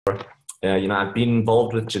I've been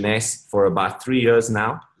involved with Jeunesse for about 3 years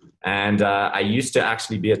now. And I used to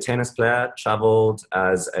actually be a tennis player, traveled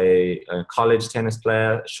as a college tennis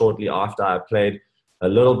player shortly after I played a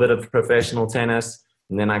little bit of professional tennis.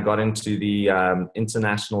 And then I got into the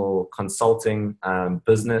international consulting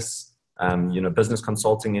business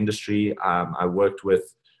consulting industry. I worked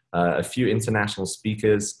with a few international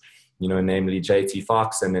speakers, namely JT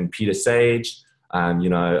Fox and then Peter Sage,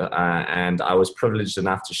 and I was privileged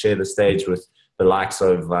enough to share the stage with the likes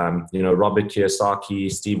of, Robert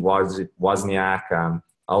Kiyosaki, Steve Wozniak,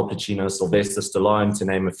 Al Pacino, Sylvester Stallone, to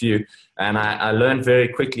name a few. And I learned very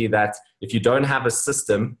quickly that if you don't have a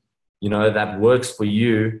system, that works for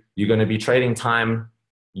you, you're going to be trading time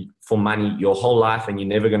for money your whole life, and you're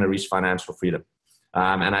never going to reach financial freedom.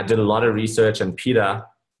 And I did a lot of research, and Peter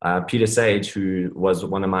Sage, who was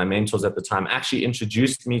one of my mentors at the time, actually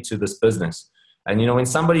introduced me to this business. And, when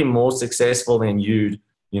somebody more successful than you,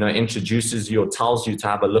 introduces you or tells you to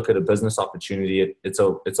have a look at a business opportunity, it's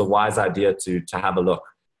a wise idea to have a look.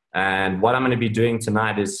 And what I'm going to be doing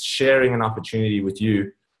tonight is sharing an opportunity with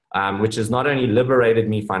you, which has not only liberated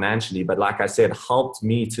me financially, but like I said, helped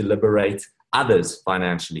me to liberate others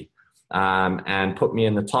financially, and put me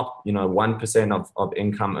in the top, 1% of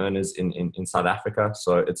income earners in South Africa.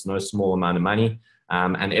 So it's no small amount of money.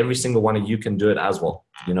 And every single one of you can do it as well.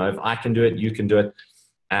 If I can do it, you can do it.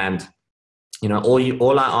 And,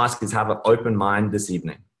 all I ask is have an open mind this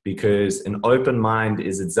evening, because an open mind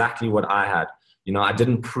is exactly what I had. I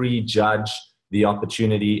didn't prejudge the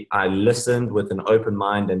opportunity. I listened with an open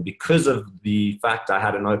mind. And because of the fact I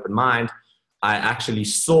had an open mind, I actually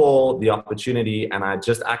saw the opportunity and I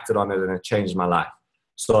just acted on it, and it changed my life.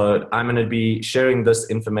 So I'm going to be sharing this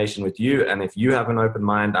information with you. And if you have an open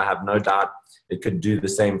mind, I have no doubt it could do the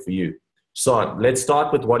same for you. So let's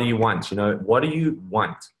start with, what do you want? What do you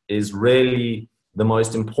want is really the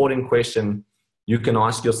most important question you can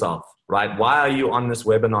ask yourself, right? Why are you on this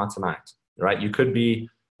webinar tonight, right? You could be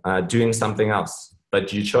doing something else,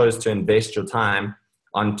 but you chose to invest your time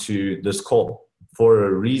onto this call for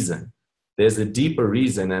a reason. There's a deeper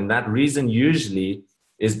reason, and that reason usually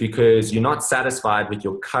is because you're not satisfied with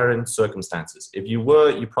your current circumstances. If you were,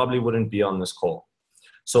 you probably wouldn't be on this call.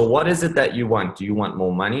 So what is it that you want? Do you want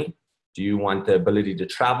more money? Do you want the ability to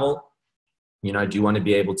travel? Do you want to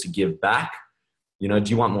be able to give back? Do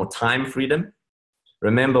you want more time freedom?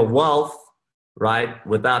 Remember, wealth, right,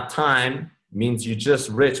 without time means you're just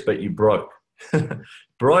rich, but you're broke.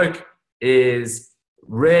 Broke is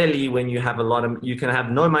really when you have you can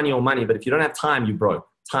have no money or money, but if you don't have time, you're broke.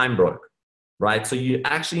 Time broke, right? So you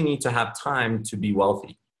actually need to have time to be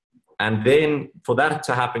wealthy. And then for that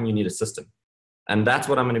to happen, you need a system. And that's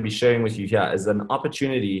what I'm going to be sharing with you here, is an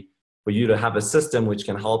opportunity for you to have a system which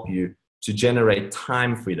can help you to generate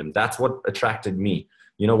time freedom. That's what attracted me.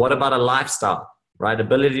 What about a lifestyle, right?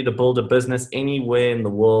 Ability to build a business anywhere in the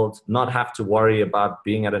world, not have to worry about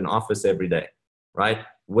being at an office every day, right?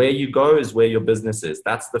 Where you go is where your business is.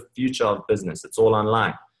 That's the future of business. It's all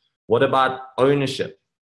online. What about ownership,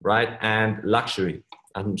 right? And luxury.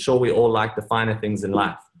 I'm sure we all like the finer things in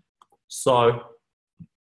life. So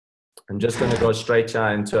I'm just going to go straight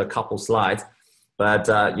into a couple slides. But,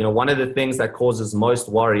 one of the things that causes most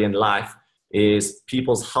worry in life is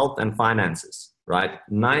people's health and finances, right?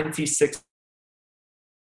 96%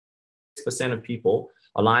 of people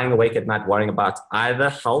are lying awake at night worrying about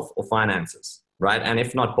either health or finances, right? And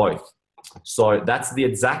if not both. So that's the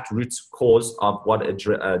exact root cause of what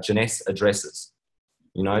Jeunesse addresses.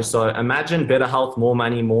 So imagine better health, more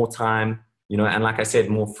money, more time, and like I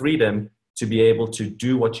said, more freedom to be able to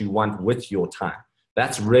do what you want with your time.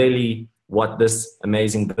 That's really what this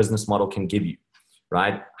amazing business model can give you,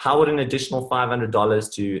 right? How would an additional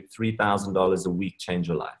 $500 to $3,000 a week change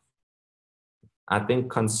your life? I think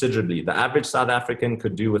considerably. The average South African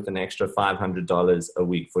could do with an extra $500 a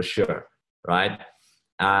week for sure, right?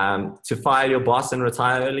 To fire your boss and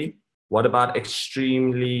retire early? What about an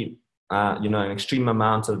extreme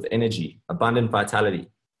amount of energy, abundant vitality?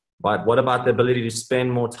 But what about the ability to spend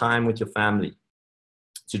more time with your family?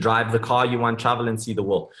 To drive the car you want, travel and see the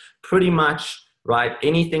world? Pretty much, right?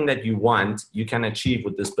 Anything that you want, you can achieve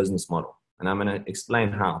with this business model. And I'm going to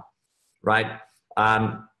explain how, right?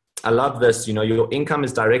 I love this. Your income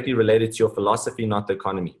is directly related to your philosophy, not the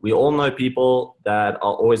economy. We all know people that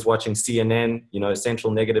are always watching CNN,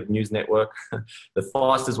 Central Negative News Network. The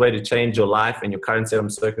fastest way to change your life and your current set of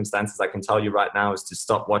circumstances, I can tell you right now, is to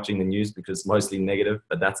stop watching the news, because it's mostly negative,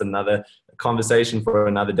 but that's another conversation for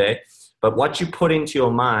another day. But what you put into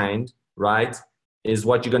your mind, right, is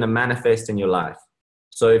what you're going to manifest in your life.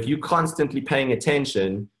 So if you're constantly paying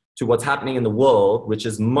attention to what's happening in the world, which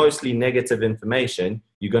is mostly negative information,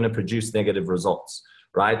 you're going to produce negative results,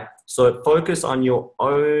 right? So focus on your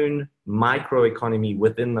own microeconomy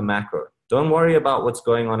within the macro. Don't worry about what's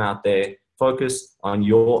going on out there. Focus on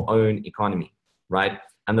your own economy, right?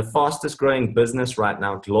 And the fastest growing business right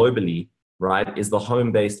now globally, right, is the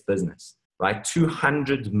home-based business, right?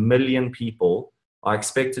 200 million people are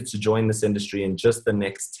expected to join this industry in just the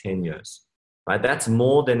next 10 years, right? That's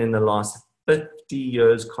more than in the last 50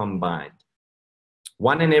 years combined.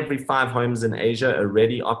 1 in every 5 homes in Asia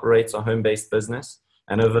already operates a home-based business,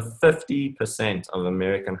 and over 50% of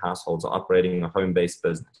American households are operating a home-based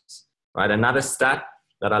business, right? Another stat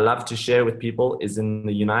that I love to share with people is in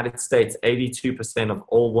the United States, 82% of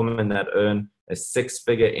all women that earn a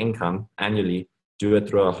 6-figure income annually do it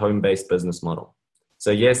through a home-based business model.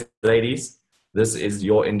 So yes, ladies, this is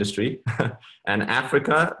your industry. And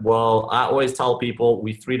Africa, well, I always tell people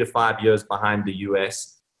we're 3 to 5 years behind the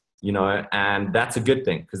US, you know, and that's a good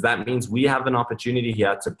thing because that means we have an opportunity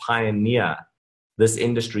here to pioneer this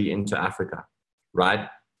industry into Africa, right?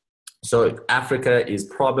 So Africa is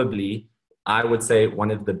probably, I would say,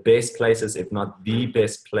 one of the best places, if not the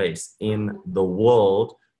best place in the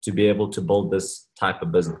world to be able to build this type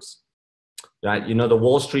of business, right? You know, the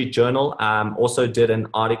Wall Street Journal also did an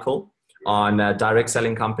article on direct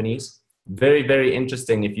selling companies. Very, very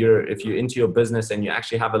interesting if you're into your business and you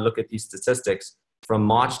actually have a look at these statistics. From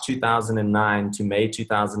March 2009 to May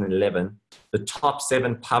 2011, the top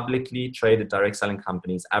 7 publicly traded direct selling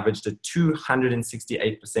companies averaged a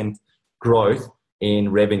 268% growth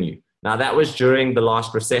in revenue. Now, that was during the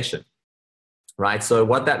last recession, right? So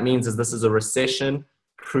what that means is this is a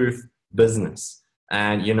recession-proof business.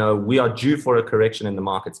 And, you know, we are due for a correction in the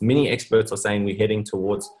markets. Many experts are saying we're heading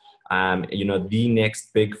towards, you know, the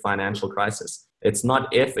next big financial crisis. It's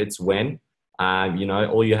not if, it's when. You know,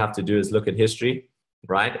 all you have to do is look at history,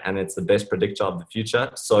 right? And it's the best predictor of the future.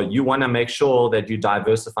 So you want to make sure that you're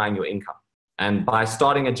diversifying your income. And by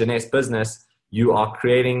starting a Jeunesse business, you are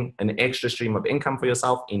creating an extra stream of income for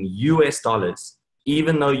yourself in US dollars,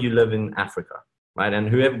 even though you live in Africa, right?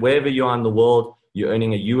 And wherever you are in the world, you're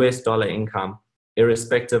earning a US dollar income,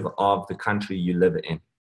 irrespective of the country you live in,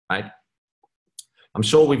 right? I'm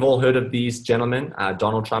sure we've all heard of these gentlemen,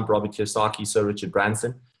 Donald Trump, Robert Kiyosaki, Sir Richard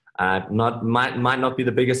Branson. Might not be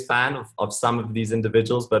the biggest fan of some of these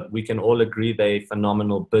individuals, but we can all agree they're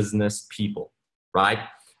phenomenal business people, right?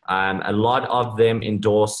 A lot of them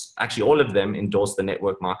endorse, actually all of them endorse the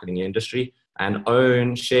network marketing industry and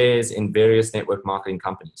own shares in various network marketing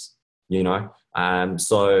companies, you know.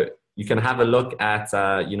 So you can have a look at,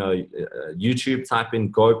 you know, YouTube, type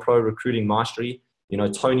in GoPro Recruiting Mastery. You know,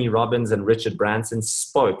 Tony Robbins and Richard Branson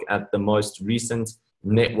spoke at the most recent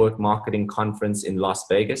network marketing conference in Las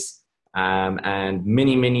Vegas. And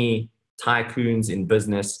many tycoons in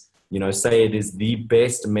business, you know, say it is the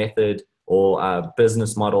best method or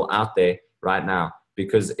business model out there right now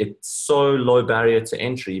because it's so low barrier to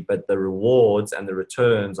entry, but the rewards and the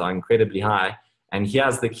returns are incredibly high. And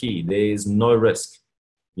here's the key, there is no risk.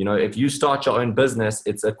 You know, if you start your own business,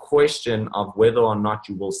 it's a question of whether or not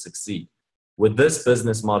you will succeed. With this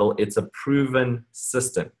business model, it's a proven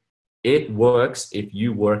system. It works if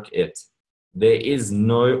you work it. There is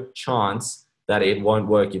no chance that it won't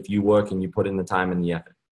work if you work and you put in the time and the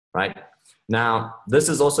effort, right? Now, this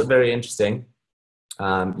is also very interesting.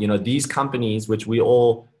 You know, these companies, which we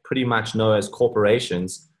all pretty much know as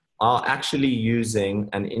corporations, are actually using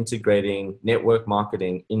and integrating network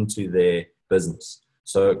marketing into their business.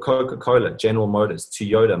 So Coca-Cola, General Motors,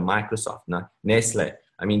 Toyota, Microsoft, Nestle.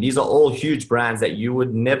 I mean, these are all huge brands that you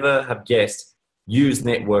would never have guessed use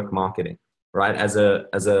network marketing, right? As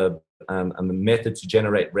a method to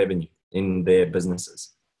generate revenue in their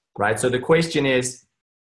businesses, right? So the question is,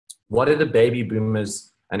 what do the baby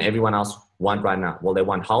boomers and everyone else want right now? Well, they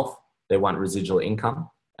want health, they want residual income,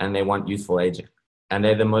 and they want youthful aging. And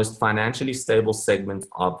they're the most financially stable segment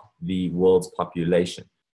of the world's population.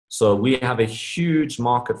 So we have a huge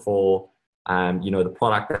market for, you know, the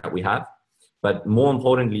product that we have. But more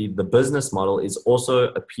importantly, the business model is also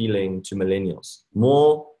appealing to millennials.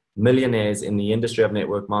 More millionaires in the industry of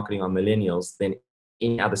network marketing are millennials than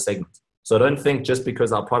any other segment. So don't think just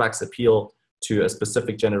because our products appeal to a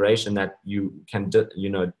specific generation that you can, you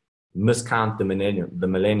know, miscount the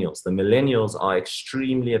millennials. The millennials are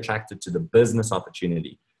extremely attracted to the business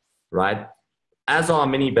opportunity, right? As are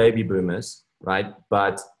many baby boomers, right?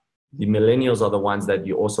 But the millennials are the ones that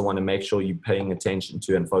you also want to make sure you're paying attention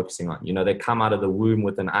to and focusing on. You know, they come out of the womb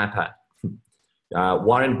with an iPad.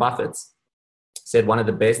 Warren Buffett said one of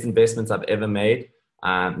the best investments I've ever made.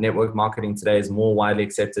 Network marketing today is more widely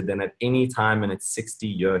accepted than at any time in its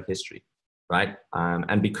 60-year history, right?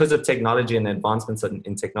 And because of technology and advancements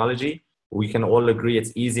in technology, we can all agree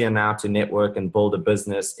it's easier now to network and build a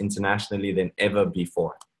business internationally than ever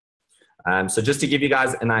before. So just to give you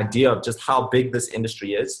guys an idea of just how big this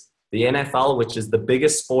industry is, the NFL, which is the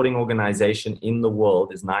biggest sporting organization in the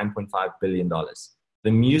world, is $9.5 billion.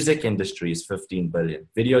 The music industry is $15 billion.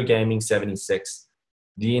 Video gaming, $76.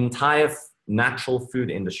 The entire natural food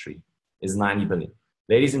industry is $90 billion.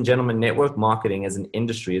 Ladies and gentlemen, network marketing as an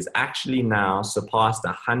industry is actually now surpassed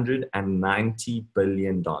 $190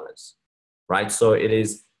 billion, right? So it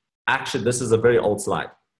is actually, this is a very old slide.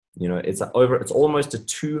 You know, it's almost a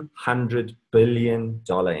 $200 billion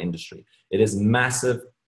industry. It is massive,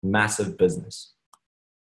 massive business.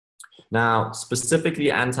 Now,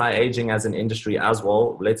 specifically anti-aging as an industry as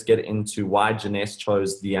well, let's get into why Jeunesse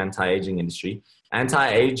chose the anti-aging industry.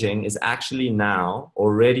 Anti-aging is actually now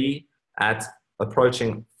already at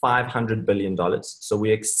approaching $500 billion. So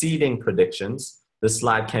we're exceeding predictions. This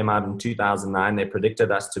slide came out in 2009. They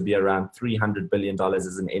predicted us to be around $300 billion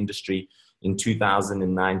as an industry in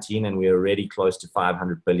 2019, and we're already close to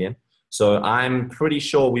 500 billion. So I'm pretty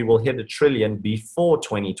sure we will hit $1 trillion before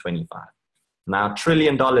 2025. Now, $1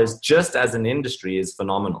 trillion just as an industry is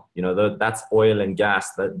phenomenal. You know, that's oil and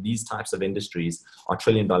gas. These types of industries are $1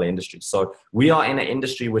 trillion industries. So we are in an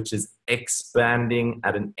industry which is expanding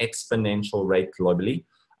at an exponential rate globally.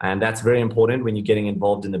 And that's very important when you're getting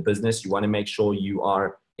involved in a business. You want to make sure you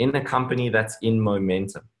are in a company that's in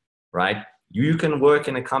momentum, right? You can work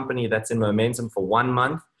in a company that's in momentum for 1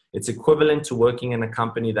 month. It's equivalent to working in a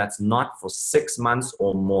company that's not for 6 months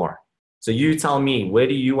or more. So you tell me, where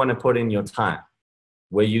do you want to put in your time?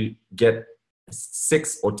 Where you get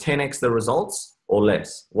 6 or 10x the results or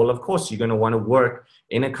less? Well, of course, you're going to want to work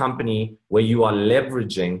in a company where you are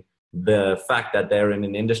leveraging the fact that they're in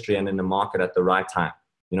an industry and in the market at the right time.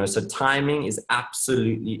 You know, so timing is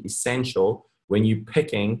absolutely essential when you're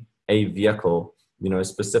picking a vehicle, you know,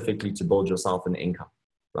 specifically to build yourself an income,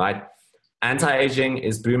 right? Anti-aging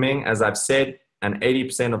is booming, as I've said, and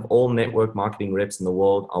 80% of all network marketing reps in the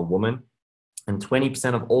world are women, and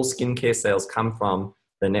 20% of all skincare sales come from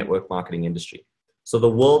the network marketing industry. So the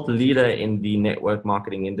world leader in the network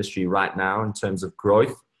marketing industry right now in terms of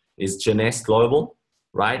growth is Jeunesse Global,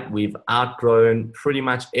 right? We've outgrown pretty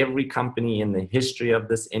much every company in the history of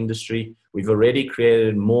this industry. We've already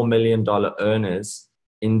created more $1 million earners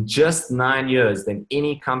in just 9 years than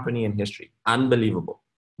any company in history. Unbelievable,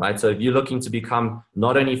 right? So if you're looking to become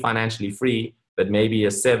not only financially free, but maybe a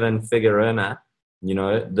 7-figure earner, you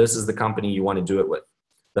know, this is the company you want to do it with.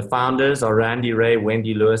 The founders are Randy Ray,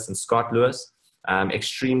 Wendy Lewis, and Scott Lewis.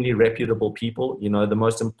 Extremely reputable people. You know, the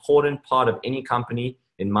most important part of any company,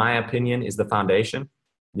 in my opinion, is the foundation,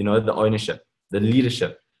 you know, the ownership, the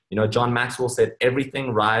leadership. You know, John Maxwell said,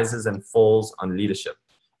 everything rises and falls on leadership.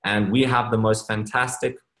 And we have the most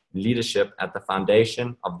fantastic leadership at the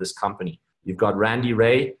foundation of this company. You've got Randy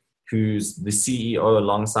Ray, who's the CEO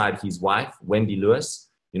alongside his wife, Wendy Lewis.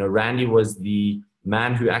 You know, Randy was the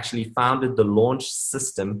man who actually founded the launch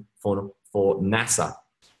system for NASA,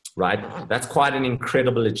 right? That's quite an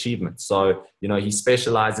incredible achievement. So, you know, he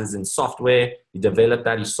specializes in software. He developed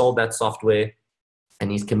that. He sold that software.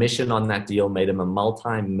 And his commission on that deal made him a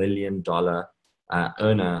multi-million-dollar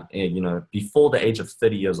earner, you know, before the age of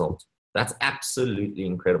 30 years old. That's absolutely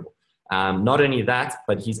incredible. Not only that,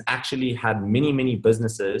 but he's actually had many, many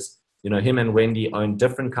businesses. You know, him and Wendy owned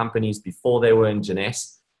different companies before they were in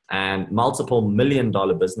Jeunesse, and multiple $1 million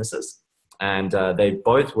businesses. And they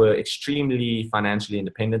both were extremely financially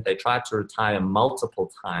independent. They tried to retire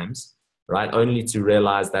multiple times, right? Only to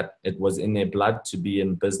realize that it was in their blood to be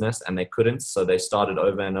in business and they couldn't. So they started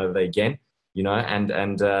over and over again, you know,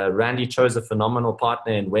 and Randy chose a phenomenal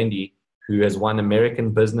partner in Wendy, who has won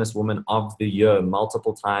American Businesswoman of the Year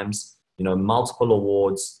multiple times, you know, multiple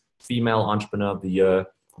awards, Female Entrepreneur of the Year,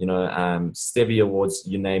 you know, Stevie Awards,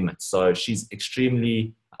 you name it. So she's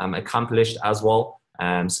extremely accomplished as well,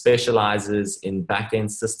 specializes in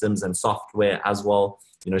back-end systems and software as well.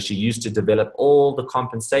 You know, she used to develop all the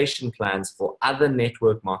compensation plans for other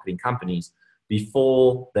network marketing companies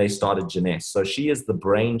before they started Jeunesse. So she is the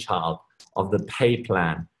brainchild of the pay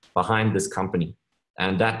plan behind this company.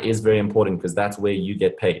 And that is very important because that's where you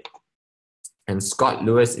get paid. And Scott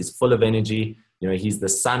Lewis is full of energy. You know, he's the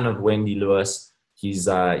son of Wendy Lewis. He's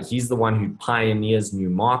the one who pioneers new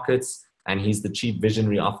markets, and he's the chief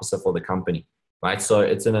visionary officer for the company, right? So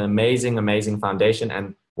it's an amazing, amazing foundation.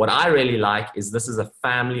 And what I really like is this is a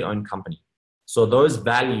family-owned company. So those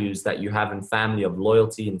values that you have in family of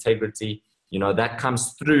loyalty, integrity, you know, that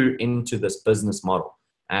comes through into this business model.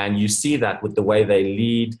 And you see that with the way they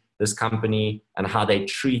lead this company and how they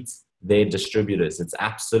treat their distributors. It's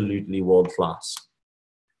absolutely world class.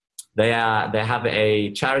 They have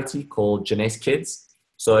a charity called Jeunesse Kids.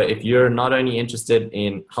 So if you're not only interested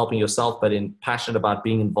in helping yourself, but passionate about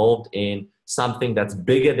being involved in something that's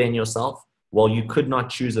bigger than yourself, well, you could not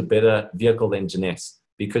choose a better vehicle than Jeunesse,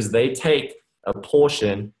 because they take a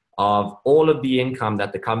portion of all of the income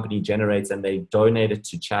that the company generates and they donate it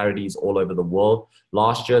to charities all over the world.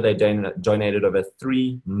 Last year, they donated over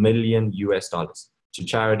 $3 million to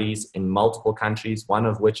charities in multiple countries, one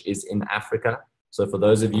of which is in Africa. So for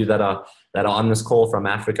those of you that are on this call from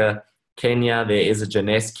Africa, Kenya, there is a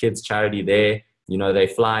Jeunesse Kids charity there. You know, they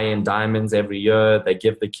fly in diamonds every year. They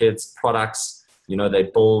give the kids products. You know, they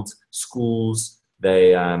build schools.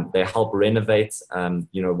 They help renovate,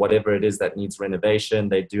 you know, whatever it is that needs renovation.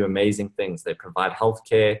 They do amazing things. They provide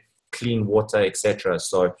healthcare, clean water, etc.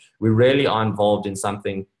 So we really are involved in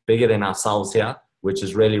something bigger than ourselves here, which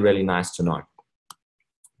is really, really nice to know.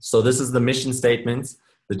 So this is the mission statement.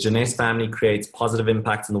 The Jeunesse family creates positive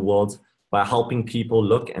impact in the world by helping people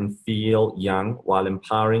look and feel young while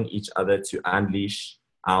empowering each other to unleash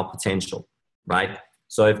our potential, right?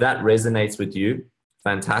 So if that resonates with you,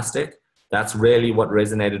 fantastic. That's really what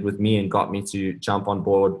resonated with me and got me to jump on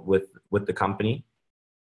board with the company.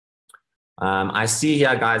 I see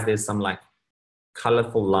here, guys, there's some like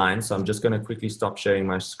colorful lines. So I'm just going to quickly stop sharing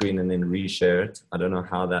my screen and then reshare it. I don't know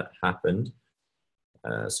how that happened.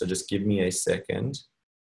 So just give me a second.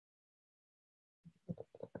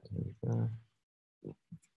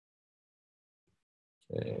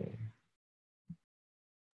 Okay.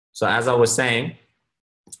 So as I was saying,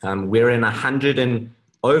 we're in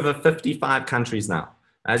over 55 countries now.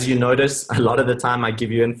 As you notice, a lot of the time I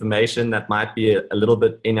give you information that might be a little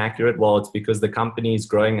bit inaccurate. Well, it's because the company is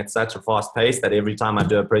growing at such a fast pace that every time I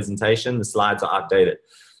do a presentation, the slides are outdated.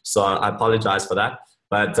 So I apologize for that.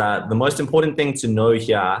 But the most important thing to know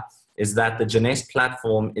here is that the Jeunesse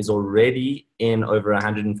platform is already in over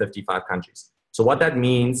 155 countries. So what that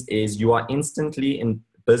means is you are instantly in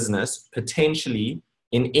business, potentially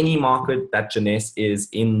in any market that Jeunesse is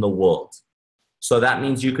in the world. So that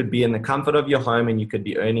means you could be in the comfort of your home and you could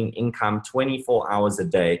be earning income 24 hours a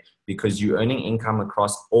day because you're earning income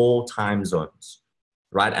across all time zones,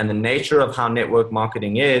 right? And the nature of how network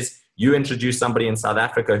marketing is, you introduce somebody in South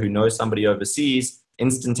Africa who knows somebody overseas,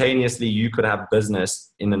 instantaneously you could have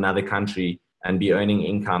business in another country and be earning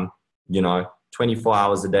income, you know, 24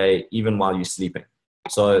 hours a day, even while you're sleeping.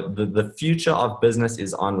 So the future of business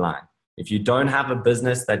is online. If you don't have a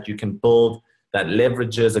business that you can build that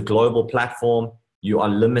leverages a global platform, you are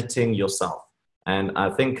limiting yourself. And I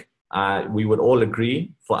think we would all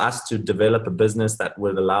agree for us to develop a business that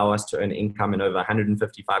would allow us to earn income in over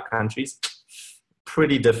 155 countries,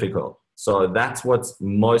 pretty difficult. So that's what's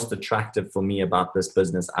most attractive for me about this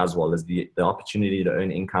business, as well as the opportunity to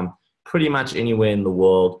earn income pretty much anywhere in the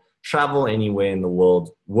world, travel anywhere in the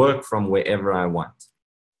world, work from wherever I want,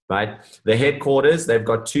 right? The headquarters, they've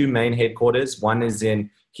got two main headquarters. One is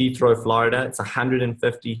in Heathrow, Florida. It's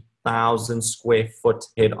 150,000 square foot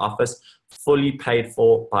head office, fully paid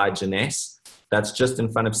for by Jeunesse. That's just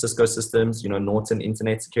in front of Cisco Systems, you know, Norton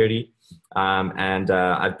Internet Security.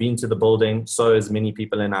 I've been to the building, so as many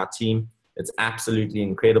people in our team. It's absolutely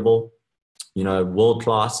incredible, you know, world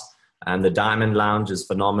class. And the Diamond Lounge is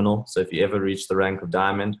phenomenal. So if you ever reach the rank of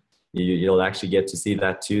Diamond, you'll actually get to see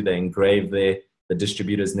that too. They engrave the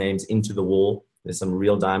distributors' names into the wall. There's some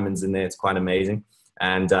real diamonds in there. It's quite amazing.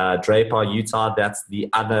 And Draper, Utah, that's the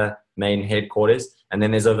other main headquarters. And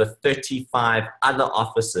then there's over 35 other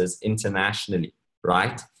offices internationally,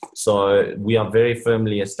 right? So we are very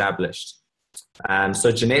firmly established.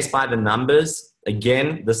 So Jeunesse by the numbers,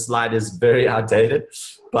 again, this slide is very outdated,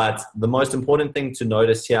 but the most important thing to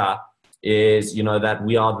notice here is, you know, that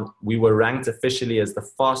we were ranked officially as the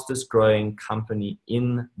fastest growing company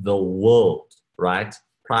in the world, right?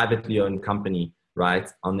 Privately owned company, right?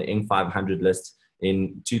 On the Inc. 500 list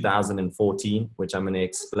in 2014, which I'm going to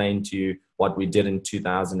explain to you what we did in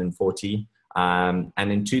 2014. And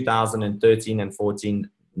in 2013 and 14,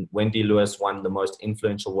 Wendy Lewis won the most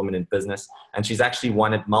influential woman in business. And she's actually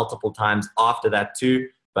won it multiple times after that too.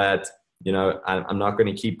 But, you know, I'm not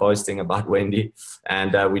going to keep boasting about Wendy.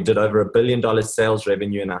 And we did over $1 billion sales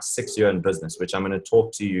revenue in our 6th year in business, which I'm going to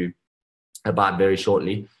talk to you about very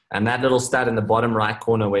shortly. And that little stat in the bottom right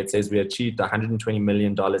corner where it says we achieved $120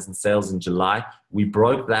 million in sales in July, we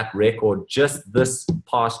broke that record just this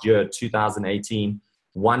past year, 2018.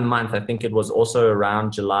 1 month, I think it was also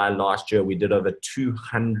around July last year, we did over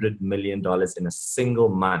 $200 million in a single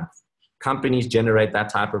month. Companies generate that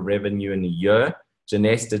type of revenue in a year.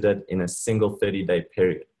 Jeunesse did it in a single 30-day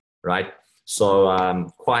period, right? So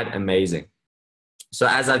quite amazing. So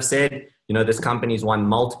as I've said, this company's won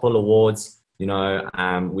multiple awards.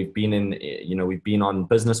 We've been we've been on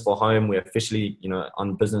Business for Home. We're officially,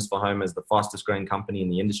 on Business for Home as the fastest growing company in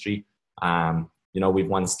the industry. We've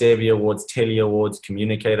won Stevie Awards, Telly Awards,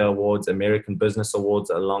 Communicator Awards, American Business Awards,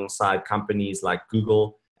 alongside companies like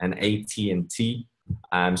Google and AT&T.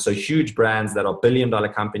 So huge brands that are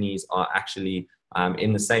billion-dollar companies are actually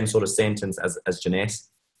in the same sort of sentence as Jeunesse.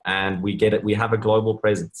 And we have a global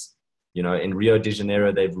presence. In Rio de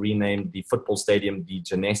Janeiro, they've renamed the football stadium the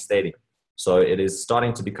Jeunesse Stadium. So it is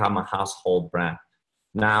starting to become a household brand.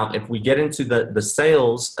 Now, if we get into the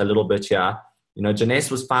sales a little bit here, Jeunesse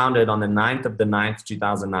was founded on the 9th of the 9th,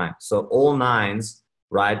 2009. So all nines,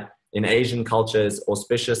 right, in Asian culture is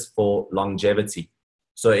auspicious for longevity.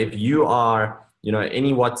 So if you are,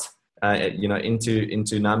 into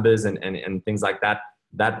numbers and things like that,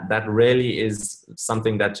 that really is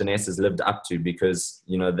something that Jeunesse has lived up to, because,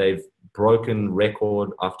 they've broken record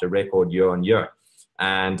after record year on year.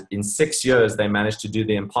 And in 6 years, they managed to do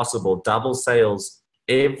the impossible, double sales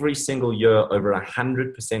every single year, over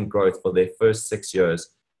 100% growth for their first 6 years,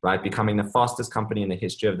 right? Becoming the fastest company in the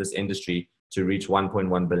history of this industry to reach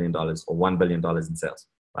 $1.1 billion or $1 billion in sales,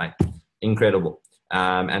 right? Incredible.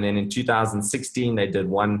 And then in 2016, they did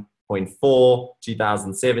 1.4.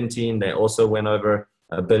 2017, they also went over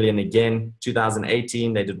 $1 billion again.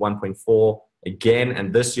 2018, they did 1.4 again.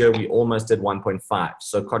 And this year, we almost did 1.5.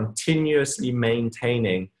 So continuously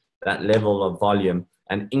maintaining that level of volume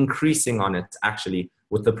and increasing on it, actually,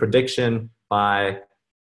 with the prediction by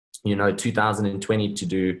 2020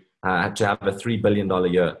 to have a $3 billion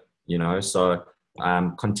year. So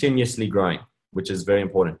continuously growing, which is very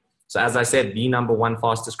important. So as I said, the number one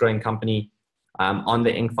fastest growing company on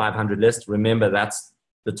the Inc. 500 list. Remember, that's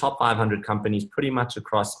the top 500 companies pretty much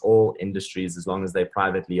across all industries, as long as they're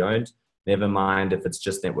privately owned. Never mind if it's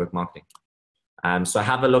just network marketing. So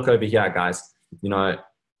have a look over here, guys.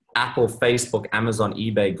 Apple, Facebook, Amazon,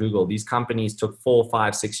 eBay, Google, these companies took 4,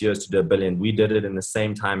 5, 6 years to do $1 billion. We did it in the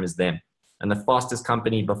same time as them. And the fastest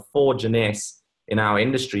company before Jeunesse in our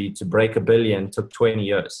industry to break $1 billion took 20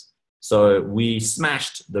 years. So we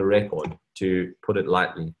smashed the record, to put it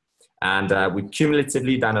lightly. And we've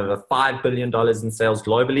cumulatively done over $5 billion in sales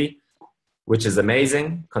globally, which is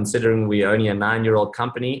amazing considering we're only a 9-year-old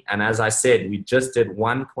company. And as I said, we just did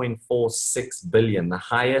 1.46 billion, the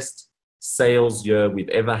highest sales year we've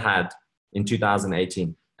ever had in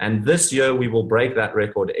 2018. And this year we will break that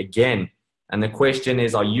record again. And the question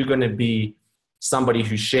is, are you going to be somebody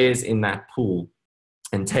who shares in that pool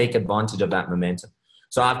and take advantage of that momentum?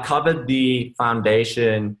 So I've covered the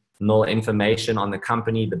foundational information on the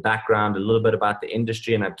company, the background, a little bit about the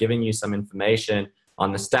industry, and I've given you some information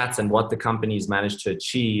on the stats and what the company's managed to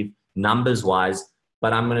achieve numbers-wise.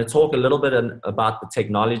 But I'm going to talk a little bit about the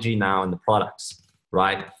technology now and the products,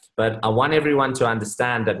 right? But I want everyone to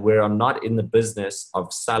understand that we are not in the business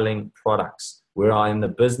of selling products. We are in the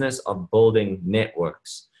business of building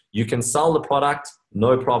networks. You can sell the product,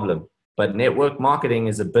 no problem. But network marketing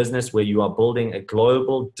is a business where you are building a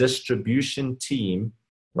global distribution team,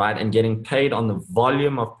 right? And getting paid on the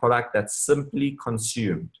volume of product that's simply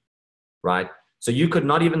consumed, right? So you could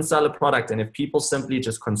not even sell a product. And if people simply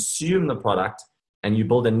just consume the product and you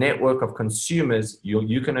build a network of consumers,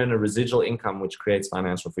 you can earn a residual income, which creates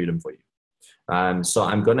financial freedom for you. So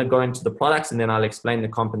I'm going to go into the products, and then I'll explain the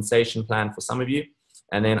compensation plan for some of you.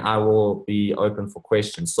 And then I will be open for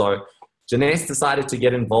questions. So Jeunesse decided to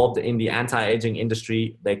get involved in the anti-aging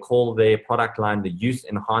industry. They call their product line the Youth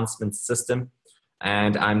Enhancement System.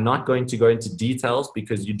 And I'm not going to go into details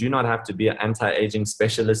because you do not have to be an anti-aging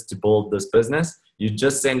specialist to build this business. You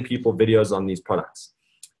just send people videos on these products.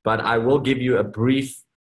 But I will give you a brief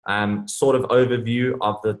sort of overview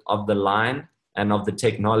of the line and of the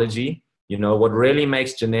technology. What really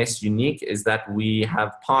makes Jeunesse unique is that we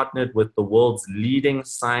have partnered with the world's leading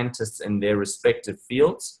scientists in their respective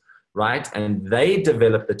fields, right? And they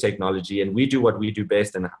develop the technology, and we do what we do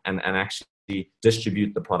best and actually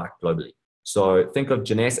distribute the product globally. So think of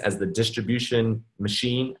Jeunesse as the distribution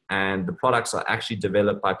machine, and the products are actually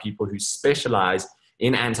developed by people who specialize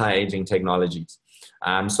in anti-aging technologies.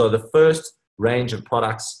 So the first range of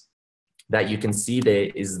products that you can see there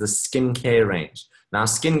is the skincare range. Now,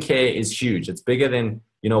 skincare is huge. It's bigger than,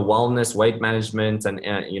 wellness, weight management, and,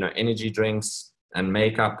 energy drinks and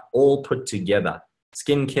makeup all put together.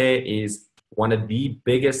 Skincare is one of the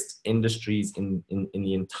biggest industries in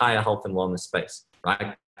the entire health and wellness space,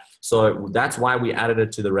 right? So that's why we added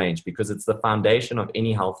it to the range, because it's the foundation of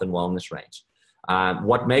any health and wellness range.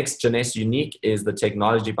 What makes Jeunesse unique is the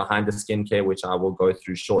technology behind the skincare, which I will go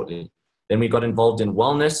through shortly. Then we got involved in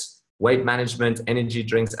wellness, weight management, energy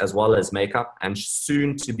drinks, as well as makeup, and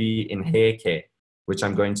soon to be in hair care, which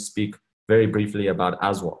I'm going to speak very briefly about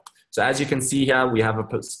as well. So as you can see here, we have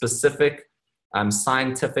a specific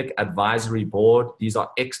scientific advisory board. These are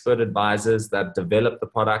expert advisors that develop the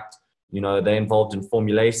product. You know, they're involved in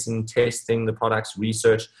formulation, testing the products,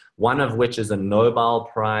 research, one of which is a Nobel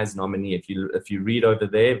Prize nominee. If you read over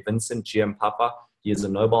there, Vincent Giampapa, he is a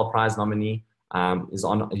Nobel Prize nominee.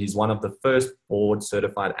 He's one of the first board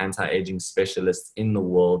certified anti-aging specialists in the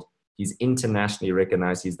world. He's internationally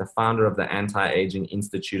recognized. He's the founder of the Anti-Aging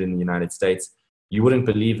Institute in the United States. You wouldn't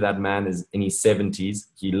believe that man is in his 70s.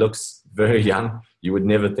 He looks very young. You would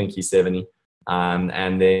never think he's 70.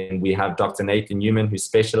 And then we have Dr. Nathan Newman, who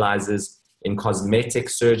specializes in cosmetic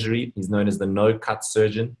surgery. He's known as the no-cut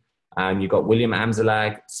surgeon. You've got William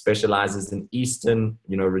Amzalag, specializes in Eastern,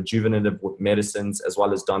 rejuvenative medicines, as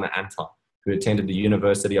well as Donna Anton, who attended the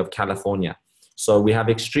University of California. So we have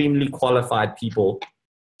extremely qualified people,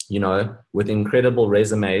 with incredible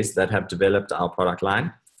resumes that have developed our product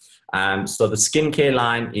line. So the skincare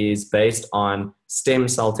line is based on stem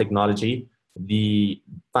cell technology. The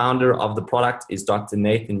founder of the product is Dr.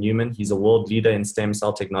 Nathan Newman. He's a world leader in stem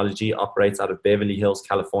cell technology, operates out of Beverly Hills,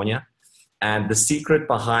 California. And the secret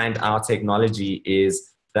behind our technology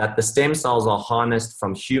is that the stem cells are harnessed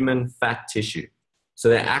from human fat tissue. So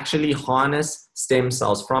they actually harness stem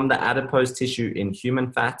cells from the adipose tissue in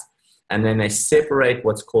human fat, and then they separate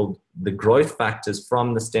what's called the growth factors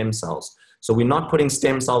from the stem cells. So we're not putting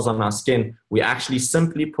stem cells on our skin. We're actually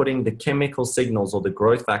simply putting the chemical signals or the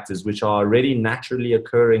growth factors, which are already naturally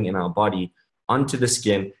occurring in our body, onto the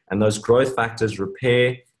skin. And those growth factors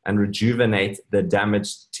repair and rejuvenate the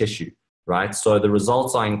damaged tissue, right? So the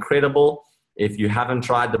results are incredible. If you haven't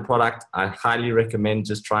tried the product, I highly recommend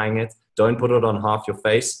just trying it. Don't put it on half your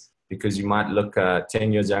face because you might look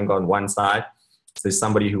 10 years younger on one side. So there's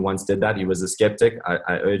somebody who once did that. He was a skeptic.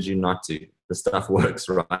 I urge you not to. The stuff works,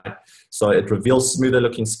 right? So it reveals smoother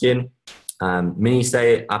looking skin. Many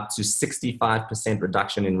say up to 65%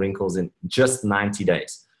 reduction in wrinkles in just 90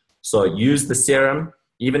 days. So use the serum.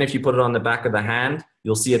 Even if you put it on the back of the hand,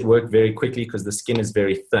 you'll see it work very quickly because the skin is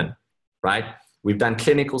very thin, right? We've done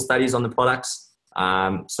clinical studies on the products.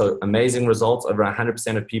 So amazing results. Over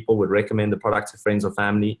 100% of people would recommend the product to friends or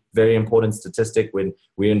family. Very important statistic when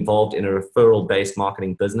we're involved in a referral-based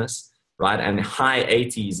marketing business, right? And high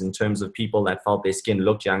 80s in terms of people that felt their skin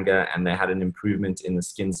looked younger and they had an improvement in the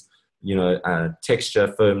skin's,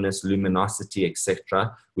 texture, firmness, luminosity,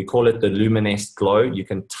 etc. We call it the luminescent glow. You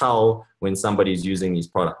can tell when somebody's using these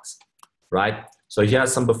products, right? So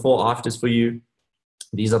here's some before afters for you.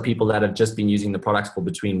 These are people that have just been using the products for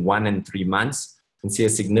between 1 and 3 months. You can see a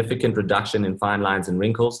significant reduction in fine lines and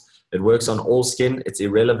wrinkles. It works on all skin. It's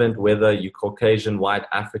irrelevant whether you're Caucasian, white,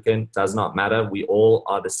 African, does not matter. We all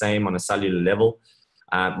are the same on a cellular level.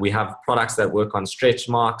 We have products that work on stretch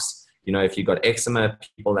marks. If you've got eczema,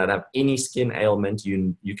 people that have any skin ailment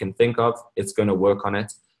you can think of, it's going to work on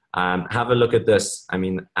it. Have a look at this. I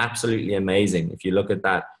mean, absolutely amazing. If you look at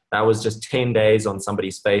that, that was just 10 days on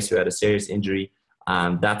somebody's face who had a serious injury.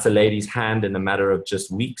 That's a lady's hand in a matter of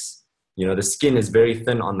just weeks. The skin is very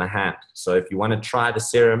thin on the hand. So if you want to try the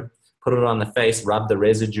serum, put it on the face, rub the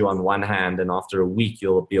residue on one hand, and after a week,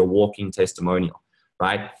 you'll be a walking testimonial,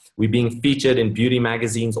 right? We're being featured in beauty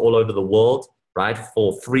magazines all over the world, right,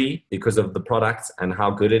 for free because of the product and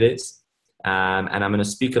how good it is. And I'm going to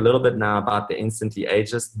speak a little bit now about the Instantly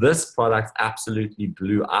Ageless. This product absolutely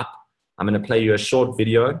blew up. I'm going to play you a short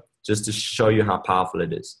video just to show you how powerful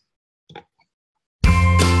it is.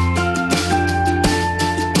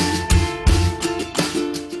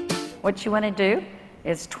 What you want to do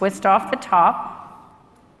is twist off the top.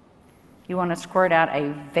 You want to squirt out a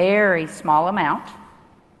very small amount.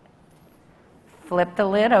 Flip the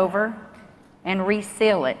lid over and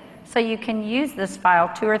reseal it. So you can use this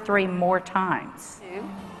file 2 or 3 more times.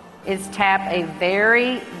 Is tap a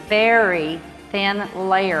very, very thin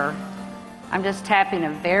layer. I'm just tapping a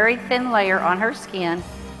very thin layer on her skin,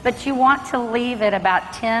 but you want to leave it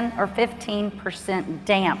about 10 or 15%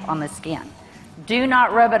 damp on the skin. Do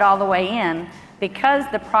not rub it all the way in because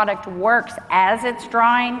the product works as it's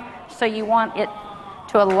drying, so you want it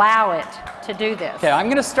to allow it to do this. Okay, I'm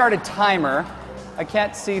going to start a timer. I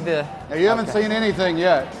can't see the... Now, you haven't seen anything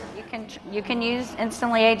yet. You can use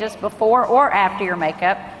Instantly Ageless before or after your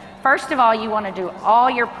makeup. First of all, you want to do all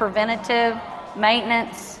your preventative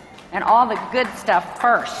maintenance and all the good stuff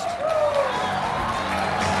first.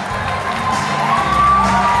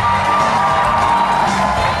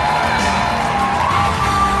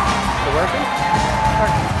 Working?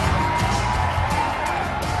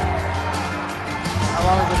 How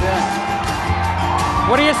long has it been?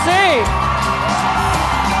 What do you see?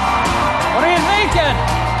 What are you thinking?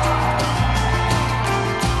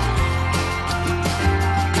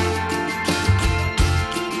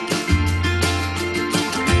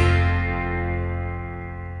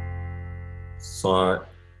 So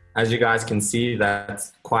as you guys can see,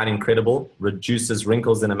 that's quite incredible. Reduces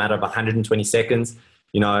wrinkles in a matter of 120 seconds.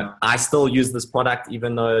 You know, I still use this product,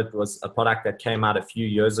 even though it was a product that came out a few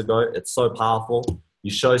years ago. It's so powerful. You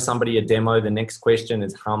show somebody a demo, the next question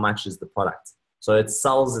is how much is the product? So it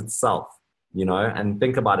sells itself, you know, and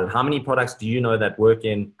think about it. How many products do you know that work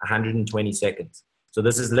in 120 seconds? So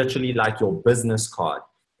this is literally like your business card.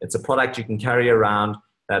 It's a product you can carry around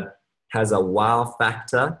that has a wow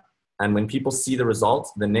factor. And when people see the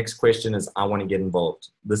results, the next question is, I want to get involved.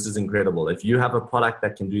 This is incredible. If you have a product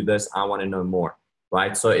that can do this, I want to know more,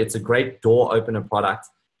 right? So it's a great door opener product.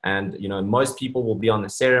 And, you know, most people will be on the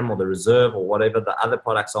serum or the reserve or whatever the other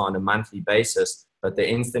products are on a monthly basis, but the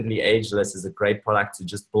Instantly Ageless is a great product to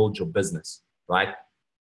just build your business, right?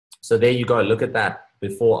 So there you go. Look at that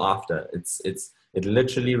before, after. It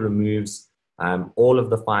literally removes all of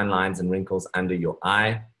the fine lines and wrinkles under your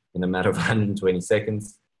eye in a matter of 120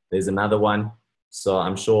 seconds. There's another one. So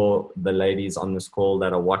I'm sure the ladies on this call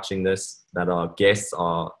that are watching this, that are guests,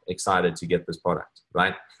 are excited to get this product,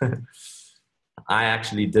 right? I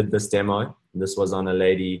actually did this demo. This was on a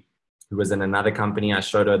lady who was in another company. I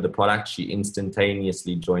showed her the product. She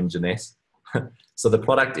instantaneously joined Jeunesse. So the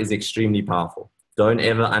product is extremely powerful. Don't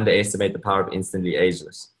ever underestimate the power of Instantly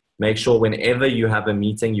Ageless. Make sure whenever you have a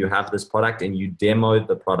meeting, you have this product and you demo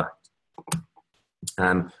the product.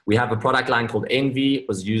 We have a product line called Envy. It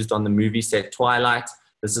was used on the movie set Twilight.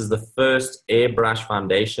 This is the first airbrush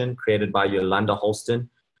foundation created by Yolanda Holston.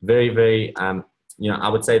 Very, very, you know, I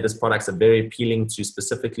would say this products are very appealing to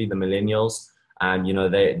specifically the millennials. And, you know,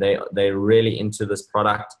 they're really into this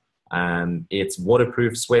product. It's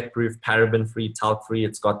waterproof, sweat-proof, paraben-free, talc-free.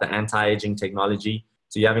 It's got the anti-aging technology.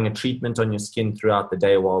 So you're having a treatment on your skin throughout the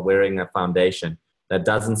day while wearing a foundation that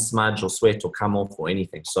doesn't smudge or sweat or come off or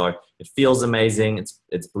anything. So it feels amazing.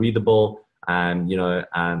 It's breathable. You know,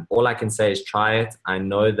 all I can say is try it. I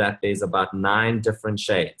know that there's about 9 different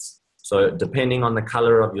shades. So depending on the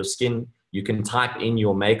color of your skin, you can type in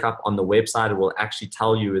your makeup on the website. It will actually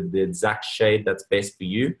tell you the exact shade that's best for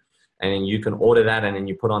you. And then you can order that and then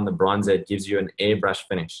you put on the bronzer. It gives you an airbrush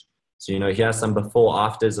finish. So, you know, here's some before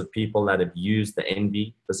afters of people that have used the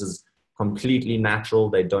Envy. This is completely natural.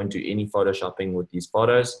 They don't do any photoshopping with these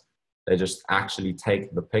photos. They just actually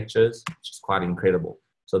take the pictures, which is quite incredible.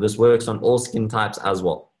 So this works on all skin types as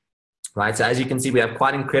well, right? So as you can see, we have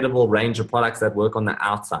quite incredible range of products that work on the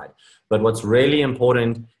outside. But what's really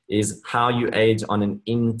important is how you age on an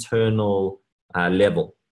internal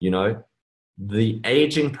level. You know, the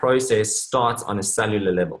aging process starts on a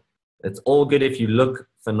cellular level. It's all good if you look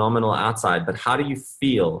phenomenal outside, but how do you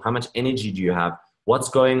feel? How much energy do you have? What's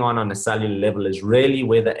going on a cellular level is really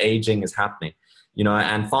where the aging is happening. You know,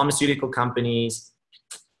 and pharmaceutical companies,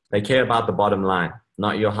 they care about the bottom line,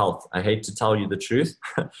 not your health. I hate to tell you the truth,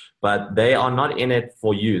 but they are not in it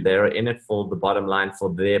for you. They're in it for the bottom line,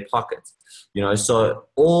 for their pockets. You know, so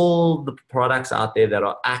all the products out there that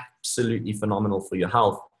are absolutely phenomenal for your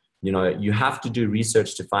health, you know, you have to do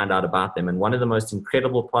research to find out about them. And one of the most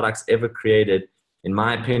incredible products ever created, in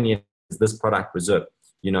my opinion, is this product, Reserve.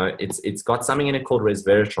 You know, it's got something in it called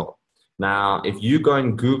resveratrol. Now, if you go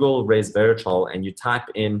and Google resveratrol and you type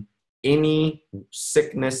in any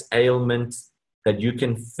sickness, ailment that you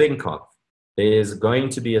can think of, there's going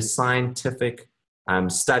to be a scientific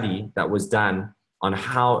study that was done on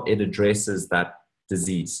how it addresses that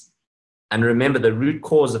disease. And remember, the root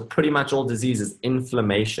cause of pretty much all disease is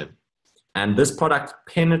inflammation. And this product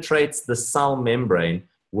penetrates the cell membrane,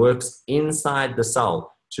 works inside the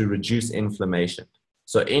cell to reduce inflammation.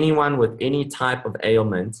 So anyone with any type of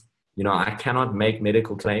ailment, you know, I cannot make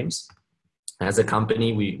medical claims. As a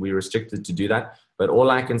company, we're restricted to do that. But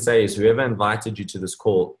all I can say is whoever invited you to this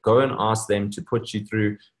call, go and ask them to put you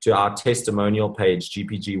through to our testimonial page,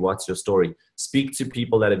 GPG, What's Your Story? Speak to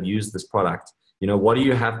people that have used this product. You know, what do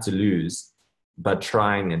you have to lose but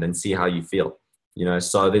trying it and see how you feel? You know,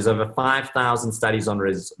 so there's over 5,000 studies on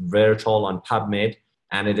resveratrol on PubMed,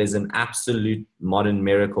 and it is an absolute modern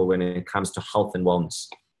miracle when it comes to health and wellness,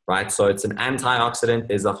 right? So it's an antioxidant.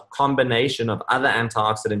 There's a combination of other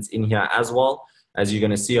antioxidants in here as well. As you're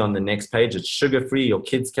going to see on the next page, it's sugar-free. Your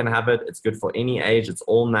kids can have it. It's good for any age. It's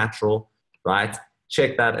all natural, right?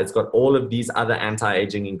 Check that. It's got all of these other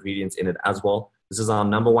anti-aging ingredients in it as well. This is our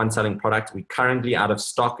 #1 selling product. We're currently out of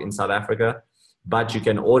stock in South Africa, but you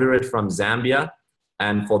can order it from Zambia.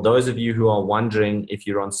 And for those of you who are wondering if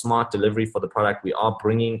you're on smart delivery for the product, we are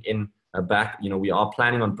bringing in back. We are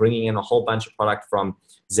planning on bringing in a whole bunch of product from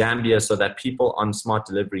Zambia so that people on smart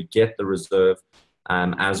delivery get the reserve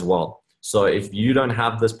as well. So if you don't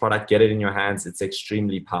have this product, get it in your hands. It's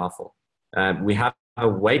extremely powerful. We have a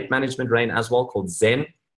weight management range as well called Zen,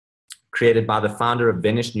 created by the founder of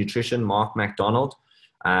Venice Nutrition, Mark McDonald.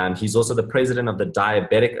 He's also the president of the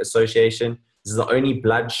Diabetic Association. This is the only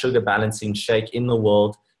blood sugar balancing shake in the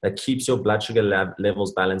world that keeps your blood sugar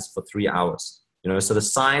levels balanced for 3 hours. So the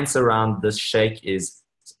science around this shake is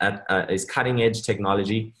cutting edge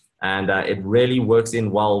technology, and it really works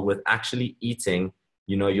in well with actually eating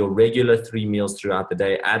your regular 3 meals throughout the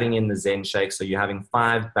day, adding in the Zen shake. So you're having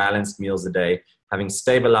 5 balanced meals a day, having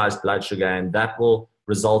stabilized blood sugar, and that will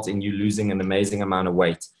result in you losing an amazing amount of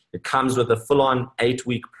weight. It comes with a full-on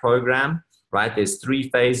 8-week program, right? There's 3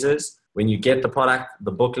 phases. When you get the product,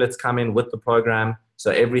 the booklets come in with the program.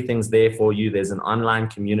 So everything's there for you. There's an online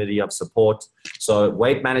community of support. So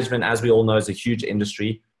weight management, as we all know, is a huge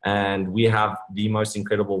industry, and we have the most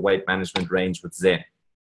incredible weight management range with Zen.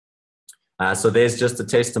 So there's just a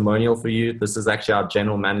testimonial for you. This is actually our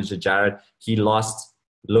general manager, Jared. He lost,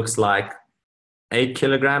 looks like 8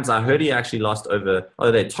 kilograms. I heard he actually lost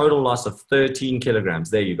their total loss of 13 kilograms.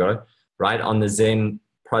 There you go, right, on the Zen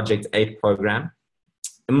Project 8 program.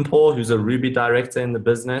 Impor, who's a Ruby director in the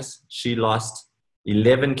business, she lost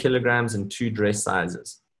 11 kilograms and 2 dress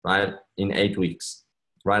sizes, right, in 8 weeks,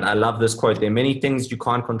 right? I love this quote. There are many things you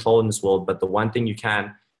can't control in this world, but the one thing you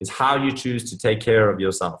can is how you choose to take care of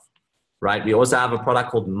yourself, right? We also have a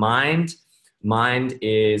product called Mind. Mind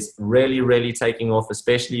is really, really taking off,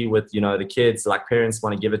 especially with, the kids. Like, parents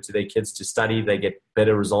want to give it to their kids to study. They get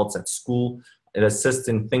better results at school. It assists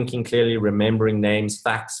in thinking clearly, remembering names,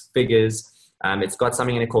 facts, figures. It's got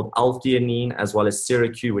something in it called L-theanine, as well as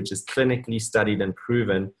Syracuse, which is clinically studied and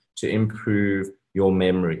proven to improve your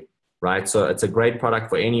memory, right? So it's a great product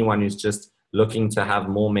for anyone who's just looking to have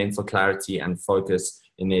more mental clarity and focus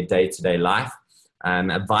in their day-to-day life.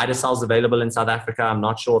 Vitacell is available in South Africa. I'm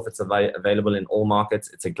not sure if it's available in all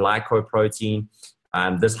markets. It's a glycoprotein.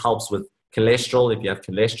 This helps with cholesterol. If you have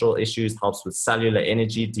cholesterol issues, helps with cellular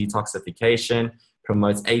energy detoxification,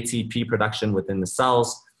 promotes ATP production within the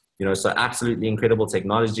cells. So absolutely incredible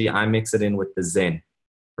technology. I mix it in with the Zen,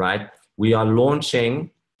 right? We are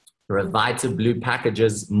launching Revita Blue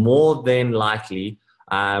packages more than likely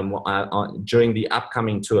during the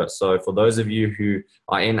upcoming tour. So for those of you who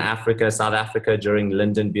are in Africa, South Africa, during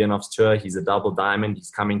Lyndon Bionoff's tour, he's a double diamond.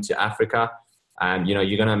 He's coming to Africa.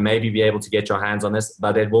 You're going to maybe be able to get your hands on this,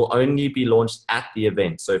 but it will only be launched at the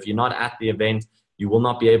event. So if you're not at the event, you will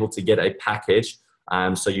not be able to get a package.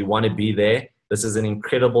 So you want to be there. This is an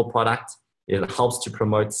incredible product. It helps to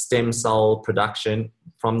promote stem cell production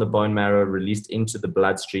from the bone marrow released into the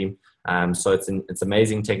bloodstream. So it's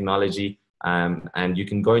amazing technology. And you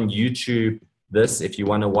can go on YouTube this if you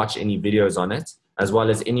want to watch any videos on it, as well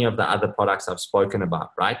as any of the other products I've spoken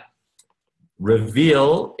about, right?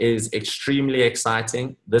 Reveal is extremely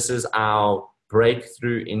exciting. This is our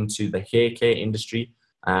breakthrough into the hair care industry.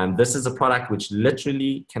 This is a product which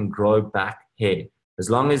literally can grow back hair. As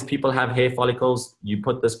long as people have hair follicles, you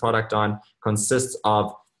put this product on. Consists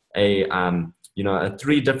of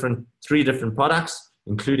three different products,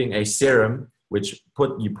 including a serum, which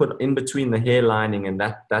you put in between the hair lining, and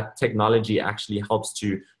that technology actually helps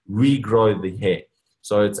to regrow the hair.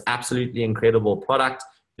 So it's absolutely incredible product.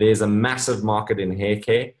 There's a massive market in hair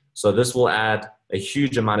care. So this will add a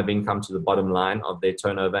huge amount of income to the bottom line of their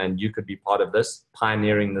turnover, and you could be part of this,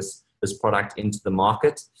 pioneering this product into the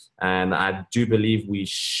market. And I do believe we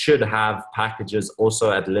should have packages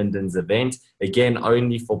also at Lyndon's event, again,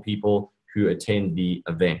 only for people who attend the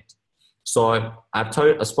event. So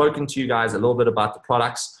I've spoken to you guys a little bit about the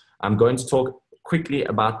products. I'm going to talk quickly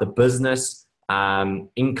about the business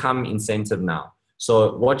income incentive now.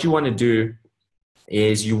 So what you want to do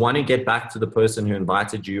is you want to get back to the person who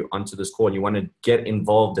invited you onto this call. You want to get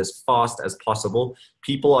involved as fast as possible.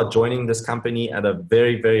 People are joining this company at a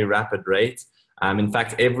very, very rapid rate. In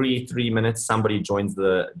fact, every 3 minutes, somebody joins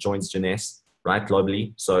Jeunesse, right,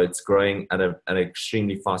 globally. So it's growing at an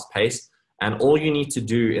extremely fast pace. And all you need to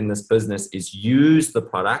do in this business is use the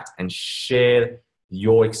product and share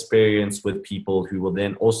your experience with people who will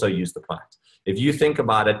then also use the product. If you think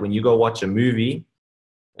about it, when you go watch a movie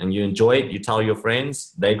and you enjoy it, you tell your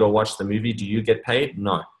friends, they go watch the movie. Do you get paid?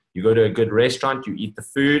 No. You go to a good restaurant, you eat the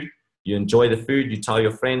food, you enjoy the food, you tell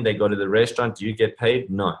your friend, they go to the restaurant. Do you get paid?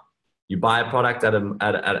 No. You buy a product at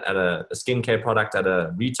a skincare product at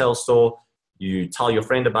a retail store, you tell your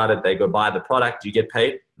friend about it, they go buy the product. Do you get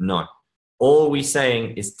paid? No. All we're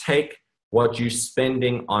saying is take what you're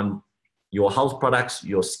spending on your health products,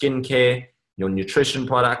 your skincare, your nutrition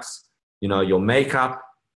products, your makeup,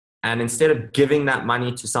 and instead of giving that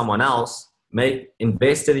money to someone else,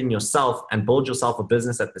 invest it in yourself and build yourself a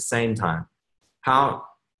business at the same time. How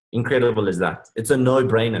incredible is that? It's a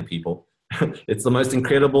no-brainer, people. It's the most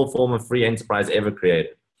incredible form of free enterprise ever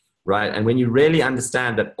created, right? And when you really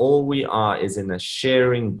understand that all we are is in a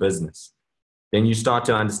sharing business, then you start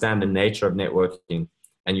to understand the nature of networking,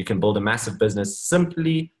 and you can build a massive business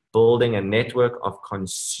simply building a network of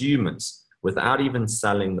consumers without even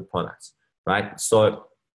selling the product, right? So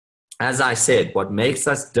as I said, what makes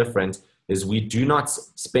us different is we do not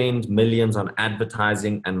spend millions on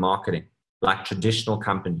advertising and marketing like traditional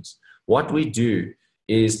companies. What we do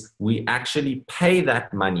is we actually pay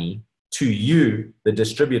that money to you, the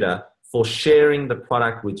distributor, for sharing the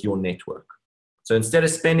product with your network. So instead of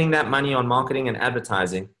spending that money on marketing and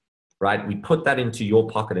advertising, right, we put that into your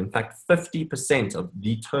pocket. In fact, 50% of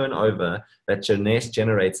the turnover that Jeunesse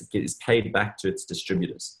generates is paid back to its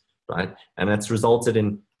distributors, right? And that's resulted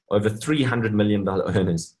in over $300 million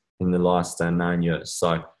earners in the last 9 years.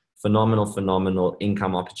 So phenomenal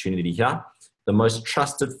income opportunity here. The most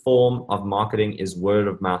trusted form of marketing is word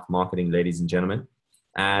of mouth marketing, ladies and gentlemen.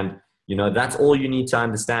 And, that's all you need to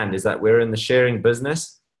understand is that we're in the sharing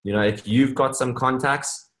business. If you've got some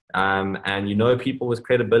contacts and people with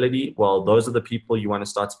credibility, well, those are the people you want to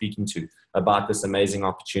start speaking to about this amazing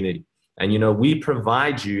opportunity. And, we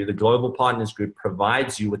provide you, the Global Partners Group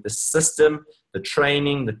provides you with the system, the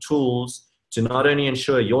training, the tools to not only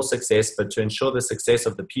ensure your success, but to ensure the success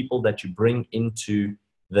of the people that you bring into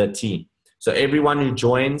the team. So everyone who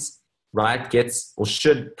joins, right, gets or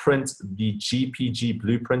should print the GPG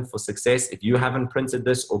blueprint for success. If you haven't printed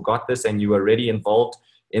this or got this and you are already involved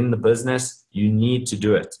in the business, you need to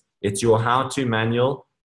do it. It's your how-to manual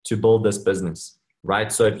to build this business,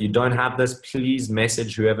 right? So if you don't have this, please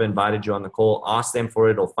message whoever invited you on the call, ask them for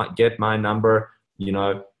it, or get my number,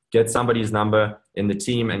 get somebody's number in the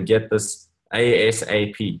team and get this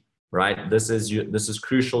ASAP, right? This is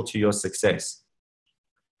crucial to your success.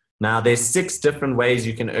 Now, there's 6 different ways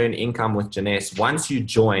you can earn income with Jeunesse. Once you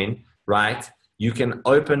join, right, you can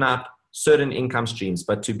open up certain income streams,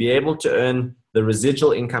 but to be able to earn the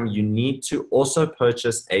residual income, you need to also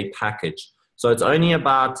purchase a package. So it's only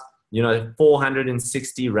about,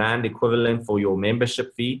 460 Rand equivalent for your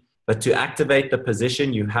membership fee, but to activate the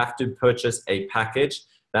position, you have to purchase a package.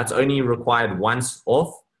 That's only required once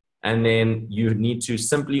off, and then you need to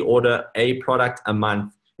simply order a product a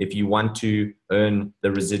month if you want to earn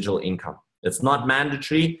the residual income. It's not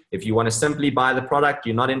mandatory. If you want to simply buy the product,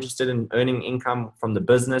 you're not interested in earning income from the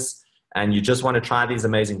business, and you just want to try these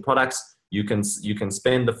amazing products, you can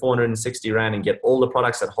spend the 460 Rand and get all the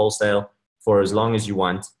products at wholesale for as long as you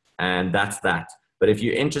want, and that's that. But if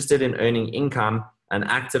you're interested in earning income and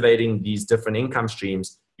activating these different income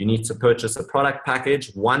streams, you need to purchase a product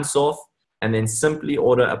package once off and then simply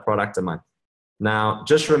order a product a month. Now,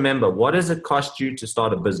 just remember, what does it cost you to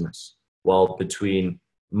start a business? Well,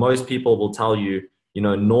 most people will tell you,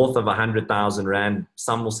 north of 100,000 Rand.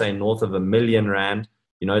 Some will say north of 1 million Rand.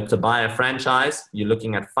 To buy a franchise, you're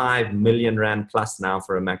looking at 5 million Rand plus now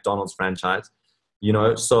for a McDonald's franchise.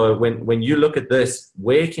 So when you look at this,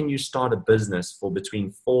 where can you start a business for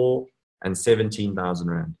between 4 and 17,000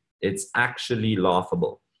 Rand? It's actually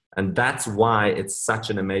laughable. And that's why it's such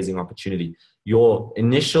an amazing opportunity. Your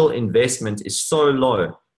initial investment is so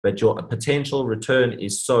low, but your potential return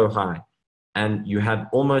is so high. And you have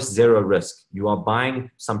almost zero risk. You are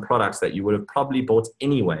buying some products that you would have probably bought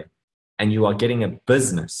anyway, and you are getting a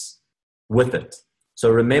business with it. So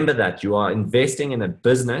remember that you are investing in a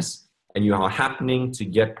business and you are happening to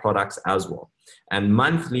get products as well. And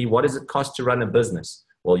monthly, what does it cost to run a business?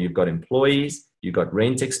 Well, you've got employees, you've got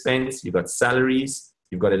rent expense, you've got salaries,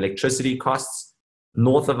 you've got electricity costs,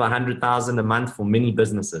 north of 100,000 a month for many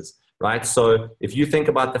businesses, right? So if you think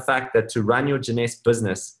about the fact that to run your Jeunesse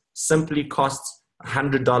business simply costs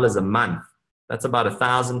 $100 a month, that's about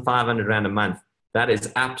 1,500 Rand a month. That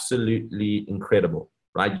is absolutely incredible,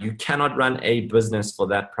 right? You cannot run a business for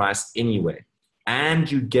that price anyway.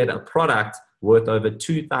 And you get a product worth over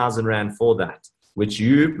 2,000 Rand for that, which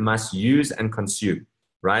you must use and consume,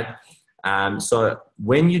 right? So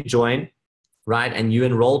when you join, right, and you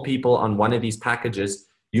enroll people on one of these packages,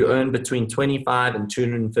 you earn between $25 and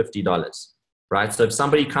 $250, right? So if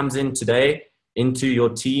somebody comes in today into your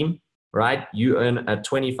team, right, you earn a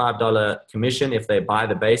 $25 commission if they buy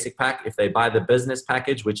the basic pack. If they buy the business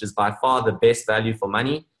package, which is by far the best value for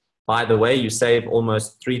money, by the way, you save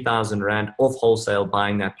almost 3,000 Rand off wholesale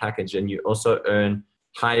buying that package, and you also earn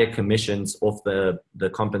higher commissions off the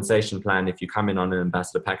compensation plan if you come in on an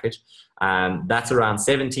ambassador package. That's around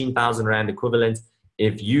 17,000 Rand equivalent.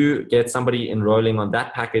 if you get somebody enrolling on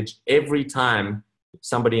that package, every time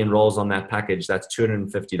somebody enrolls on that package, that's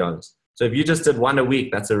 $250. So if you just did one a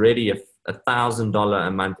week, that's already a $1,000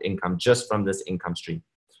 a month income just from this income stream,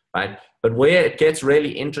 right? But where it gets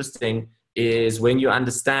really interesting is when you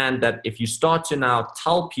understand that if you start to now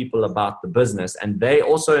tell people about the business and they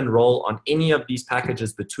also enroll on any of these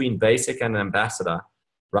packages between basic and ambassador,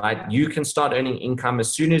 right? You can start earning income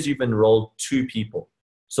as soon as you've enrolled 2 people.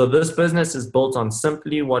 So this business is built on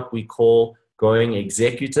simply what we call going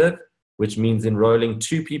executive, which means enrolling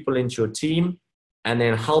 2 people into your team and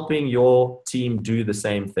then helping your team do the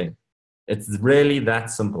same thing. It's really that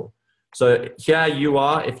simple. So here you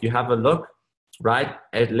are, if you have a look, right?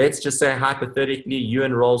 Let's just say hypothetically, you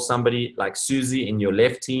enroll somebody like Susie in your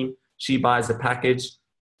left team. She buys a package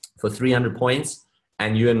for 300 points.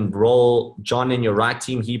 And you enroll John in your right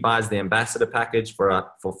team. He buys the ambassador package for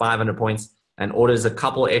 500 points and orders a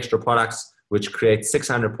couple extra products, which creates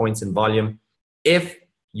 600 points in volume. If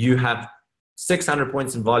you have 600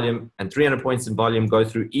 points in volume and 300 points in volume go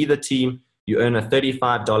through either team, you earn a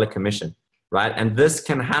 $35 commission, right? And this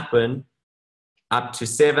can happen up to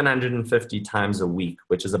 750 times a week,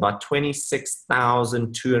 which is about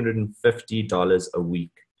 $26,250 a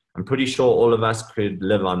week. I'm pretty sure all of us could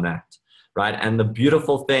live on that. Right? And the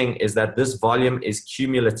beautiful thing is that this volume is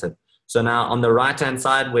cumulative. So now on the right-hand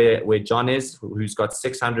side where John is, who's got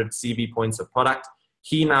 600 CB points of product,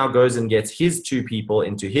 he now goes and gets his 2 people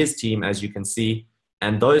into his team, as you can see,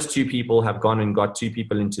 and those 2 people have gone and got 2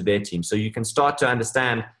 people into their team. So you can start to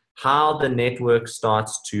understand how the network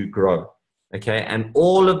starts to grow, okay? And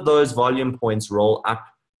all of those volume points roll up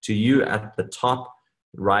to you at the top,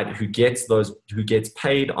 right, who gets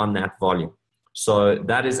paid on that volume. So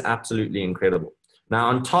that is absolutely incredible. Now,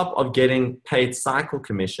 on top of getting paid cycle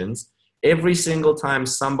commissions, every single time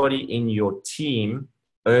somebody in your team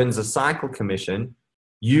earns a cycle commission,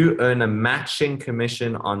 you earn a matching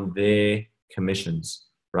commission on their commissions,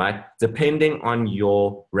 right? Depending on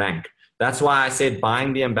your rank. That's why I said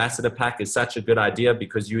buying the ambassador pack is such a good idea,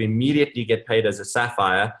 because you immediately get paid as a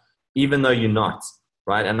sapphire, even though you're not,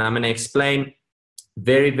 right? And I'm going to explain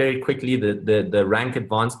very, very quickly the rank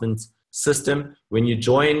advancement system. When you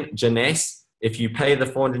join Jeunesse, if you pay the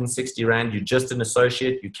 460 Rand, you're just an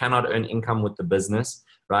associate. You cannot earn income with the business,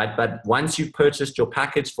 right? But once you've purchased your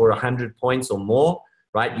package for 100 points or more,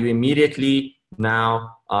 right, you immediately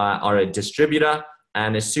now are a distributor.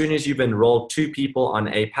 And as soon as you've enrolled 2 people on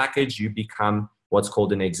a package, you become what's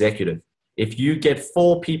called an executive. If you get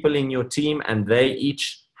 4 people in your team and they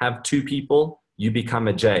each have 2 people, you become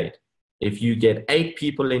a jade. If you get 8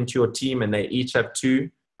 people into your team and they each have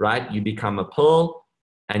 2, right, you become a pearl,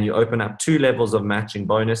 and you open up 2 levels of matching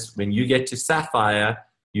bonus. When you get to sapphire,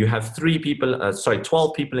 you have 12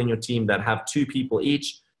 people in your team that have 2 people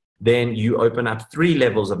each. Then you open up 3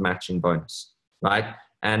 levels of matching bonus, right?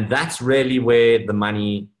 And that's really where the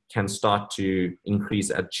money can start to increase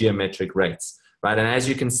at geometric rates, right? And as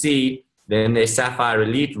you can see, then there's Sapphire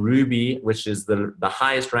Elite, Ruby, which is the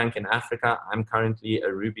highest rank in Africa. I'm currently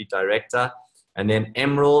a Ruby director. And then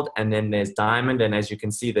Emerald, and then there's Diamond. And as you can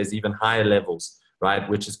see, there's even higher levels, right?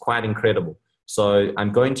 Which is quite incredible. So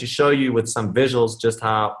I'm going to show you with some visuals just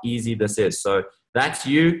how easy this is. So that's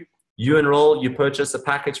you. You enroll, you purchase a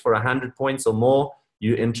package for 100 points or more.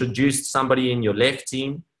 You introduce somebody in your left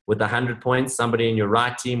team with 100 points, somebody in your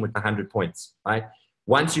right team with 100 points, right?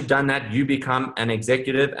 Once you've done that, you become an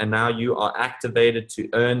executive, and now you are activated to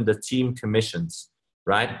earn the team commissions,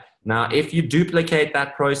 right? Now, if you duplicate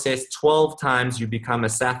that process 12 times, you become a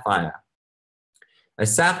sapphire. A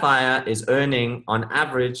sapphire is earning on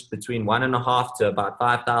average between $1,500 to about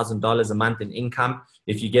 $5,000 a month in income.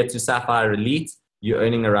 If you get to Sapphire Elite, you're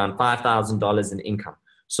earning around $5,000 in income.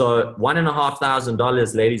 So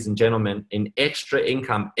 $1,500, ladies and gentlemen, in extra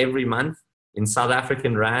income every month in South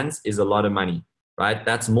African rands is a lot of money, right?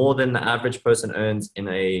 That's more than the average person earns in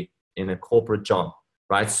a corporate job,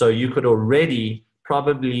 right? So you could already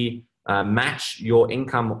probably match your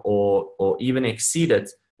income or even exceed it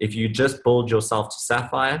if you just build yourself to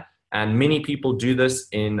Sapphire. And many people do this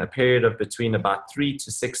in a period of between about 3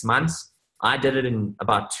 to 6 months. I did it in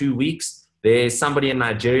about 2 weeks. There's somebody in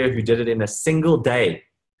Nigeria who did it in a single day,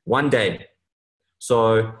 1 day.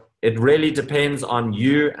 So it really depends on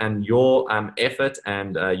you and your effort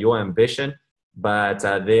and your ambition. But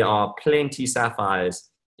there are plenty sapphires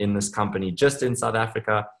in this company. Just in South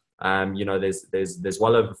Africa, you know, there's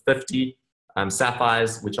well over 50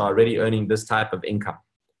 sapphires which are already earning this type of income.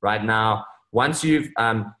 Right now, once you've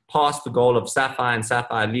passed the goal of Sapphire and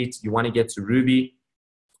Sapphire Elite, you want to get to Ruby.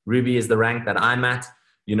 Ruby is the rank that I'm at.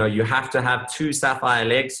 You know, you have to have 2 Sapphire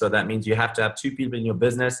legs. So that means you have to have 2 people in your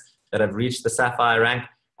business. that have reached the Sapphire rank,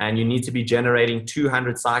 and you need to be generating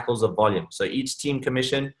 200 cycles of volume. So each team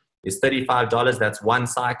commission is $35. That's one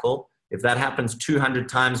cycle. If that happens 200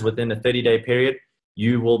 times within a 30-day period,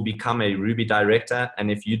 you will become a Ruby director. And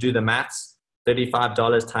if you do the maths,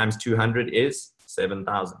 $35 times 200 is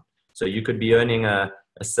 7,000. So you could be earning a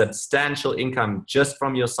substantial income just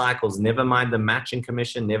from your cycles, never mind the matching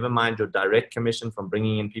commission, never mind your direct commission from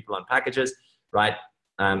bringing in people on packages, right?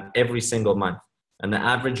 Every single month. And the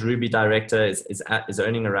average Ruby director is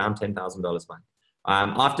earning around $10,000 a month.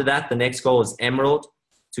 After that, the next goal is Emerald.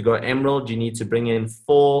 To go Emerald, you need to bring in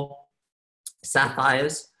 4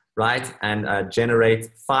 Sapphires, right? And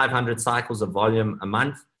generate 500 cycles of volume a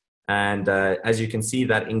month. And as you can see,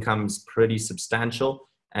 that income is pretty substantial.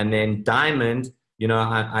 And then Diamond, you know,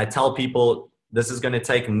 I tell people this is going to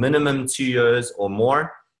take minimum 2 years or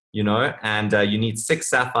more, you know, and you need 6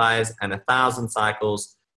 Sapphires and 1,000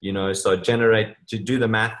 cycles, you know, so do the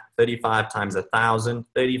math, 35 times 1,000,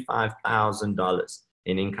 $35,000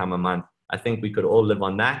 in income a month. I think we could all live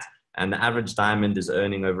on that. And the average Diamond is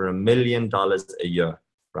earning over $1 million a year,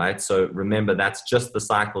 right? So remember, that's just the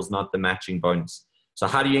cycles, not the matching bonus. So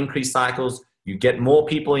how do you increase cycles? You get more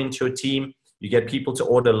people into your team. You get people to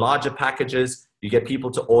order larger packages. You get people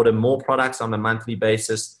to order more products on a monthly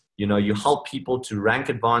basis. You know, you help people to rank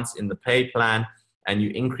advance in the pay plan, and you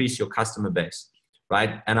increase your customer base,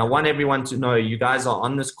 right? And I want everyone to know you guys are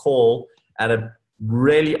on this call at a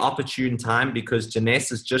really opportune time, because Jeunesse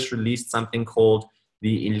has just released something called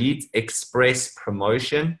the Elite Express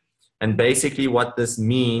promotion. And basically what this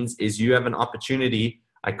means is you have an opportunity.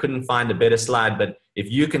 I couldn't find a better slide, but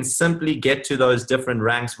if you can simply get to those different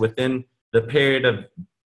ranks within the period of,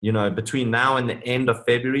 you know, between now and the end of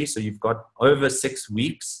February, so you've got over 6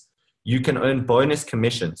 weeks, you can earn bonus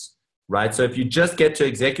commissions, right? So if you just get to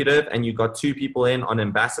executive and you got 2 people in on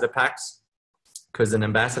ambassador packs, because an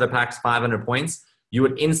ambassador pack's 500 points, you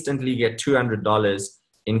would instantly get $200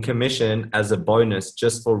 in commission as a bonus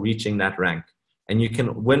just for reaching that rank. And you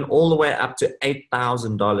can win all the way up to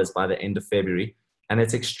 $8,000 by the end of February. And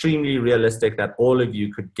it's extremely realistic that all of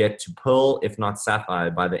you could get to Pearl, if not Sapphire,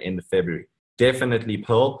 by the end of February. Definitely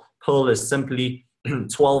Pearl. Pearl is simply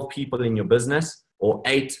 12 people in your business, or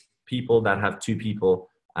 8 people that have 2 people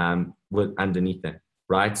underneath them,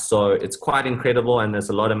 right? So it's quite incredible, and there's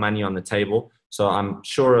a lot of money on the table. So I'm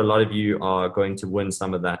sure a lot of you are going to win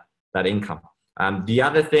some of that income. The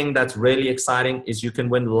other thing that's really exciting is you can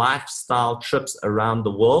win lifestyle trips around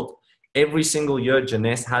the world. Every single year,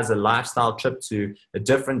 Jeunesse has a lifestyle trip to a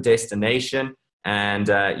different destination. And,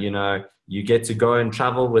 you know, you get to go and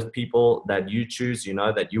travel with people that you choose, you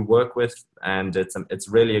know, that you work with. And it's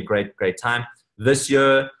really a great time. This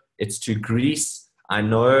year, it's to Greece. I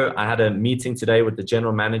know I had a meeting today with the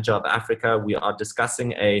general manager of Africa. We are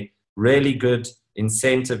discussing a really good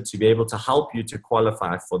incentive to be able to help you to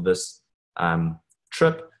qualify for this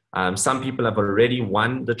trip. Some people have already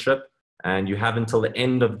won the trip, and you have until the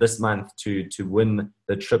end of this month to win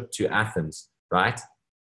the trip to Athens, right?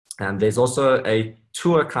 And there's also a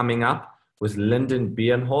tour coming up with Lyndon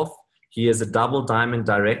Bierhoff. He is a double diamond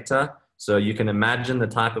director, so you can imagine the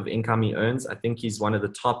type of income he earns. I think he's one of the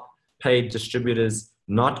top paid distributors,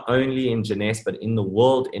 not only in Jeunesse, but in the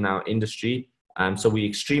world in our industry. So we're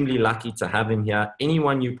extremely lucky to have him here.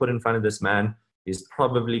 Anyone you put in front of this man is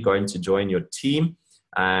probably going to join your team.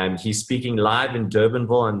 He's speaking live in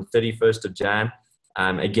Durbanville on the 31st of Jan,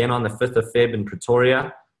 again on the 5th of Feb in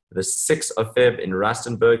Pretoria, the 6th of Feb in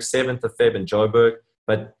Rustenburg, 7th of Feb in Joburg.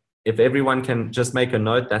 But if everyone can just make a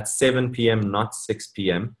note, that's 7 p.m., not 6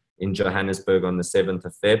 p.m. in Johannesburg on the 7th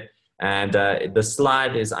of Feb. And the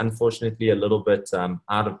slide is unfortunately a little bit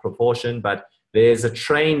out of proportion, but there's a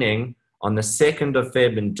training on the 2nd of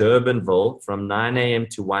Feb in Durbanville from 9 a.m.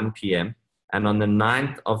 to 1 p.m. and on the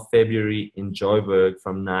 9th of February in Joburg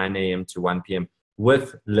from 9 a.m. to 1 p.m.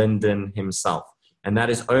 with Lyndon himself. And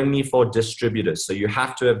that is only for distributors. So you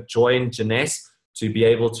have to have joined Jeunesse to be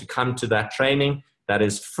able to come to that training. That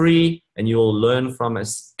is free, and you will learn from an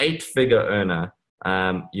 8-figure earner,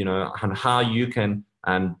 you know, on how you can,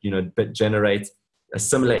 you know, generate a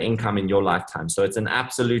similar income in your lifetime. So it's an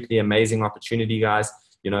absolutely amazing opportunity, guys.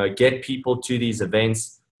 You know, get people to these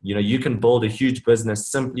events. You know, you can build a huge business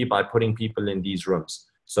simply by putting people in these rooms.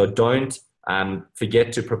 So don't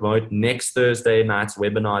forget to promote next Thursday night's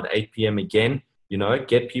webinar at 8 p.m. again. You know,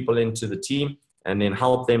 get people into the team and then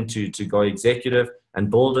help them to go executive and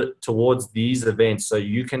build it towards these events. So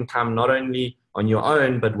you can come not only on your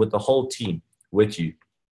own, but with the whole team with you.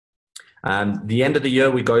 The end of the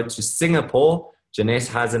year, we go to Singapore. Jeunesse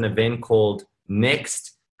has an event called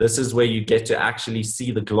Next. This is where you get to actually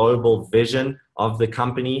see the global vision of the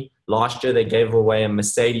company Last year, they gave away a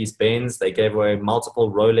Mercedes Benz. They gave away multiple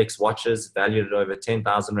Rolex watches valued at over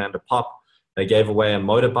 10,000 Rand a pop. They gave away a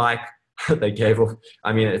motorbike. I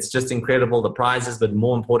mean, it's just incredible, the prizes, but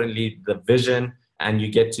more importantly, the vision. And you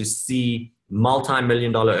get to see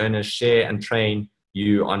multi-million-dollar earners share and train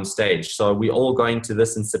you on stage. So we're all going to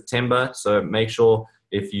this in September. So make sure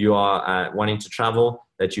if you are wanting to travel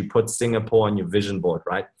that you put Singapore on your vision board,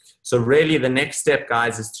 right? So really the next step,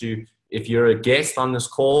 guys, is to, if you're a guest on this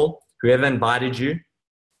call, whoever invited you,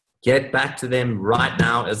 get back to them right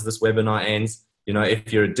now as this webinar ends. You know,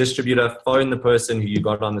 if you're a distributor, phone the person who you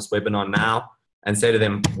got on this webinar now and say to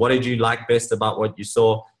them, what did you like best about what you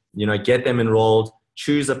saw? You know, get them enrolled,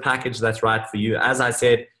 choose a package that's right for you. As I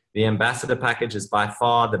said, the ambassador package is by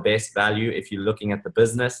far the best value if you're looking at the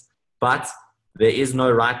business, but there is no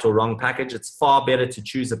right or wrong package. It's far better to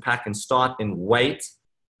choose a pack and start than wait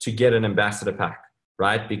to get an ambassador pack,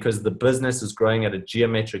 right? Because the business is growing at a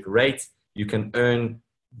geometric rate. You can earn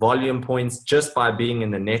volume points just by being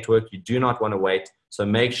in the network. You do not want to wait. So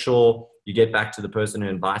make sure you get back to the person who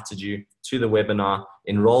invited you to the webinar,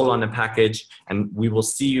 enroll on a package, and we will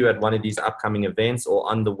see you at one of these upcoming events or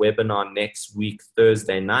on the webinar next week,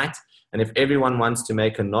 Thursday night. And if everyone wants to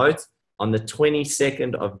make a note, on the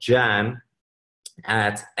 22nd of Jan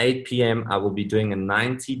at 8 p.m., I will be doing a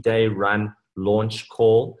 90-day run launch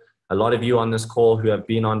call. A lot of you on this call who have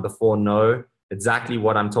been on before know exactly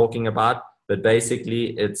what I'm talking about. But basically,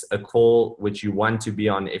 it's a call which you want to be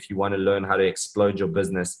on if you want to learn how to explode your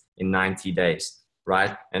business in 90 days,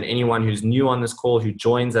 right? And anyone who's new on this call who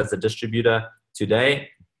joins as a distributor today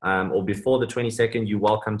or before the 22nd, you're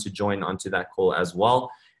welcome to join onto that call as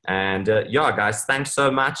well. And yeah, guys, thanks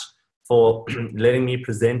so much for letting me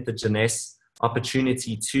present the Jeunesse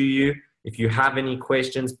opportunity to you. If you have any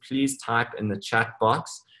questions, please type in the chat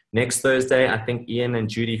box. Next Thursday, I think Ian and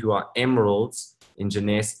Judy, who are emeralds in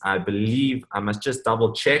Jeunesse, I believe, I must just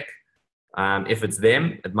double check if it's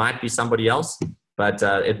them. It might be somebody else, but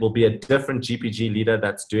it will be a different GPG leader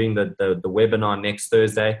that's doing the webinar next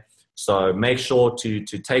Thursday. So make sure to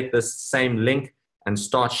take this same link and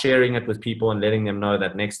start sharing it with people and letting them know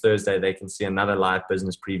that next Thursday they can see another live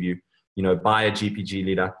business preview, you know, by a GPG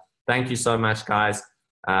leader. Thank you so much, guys.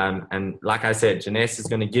 And like I said, Jeunesse is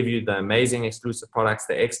going to give you the amazing exclusive products,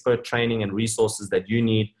 the expert training and resources that you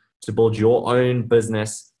need to build your own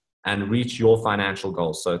business and reach your financial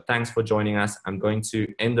goals. So thanks for joining us. I'm going to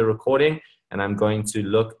end the recording and I'm going to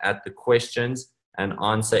look at the questions and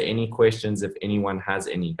answer any questions if anyone has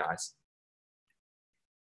any, guys.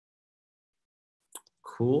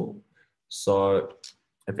 Cool. So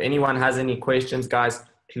if anyone has any questions, guys,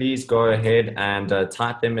 please go ahead and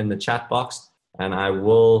type them in the chat box, and I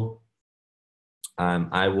will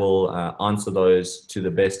answer those to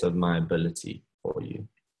the best of my ability for you.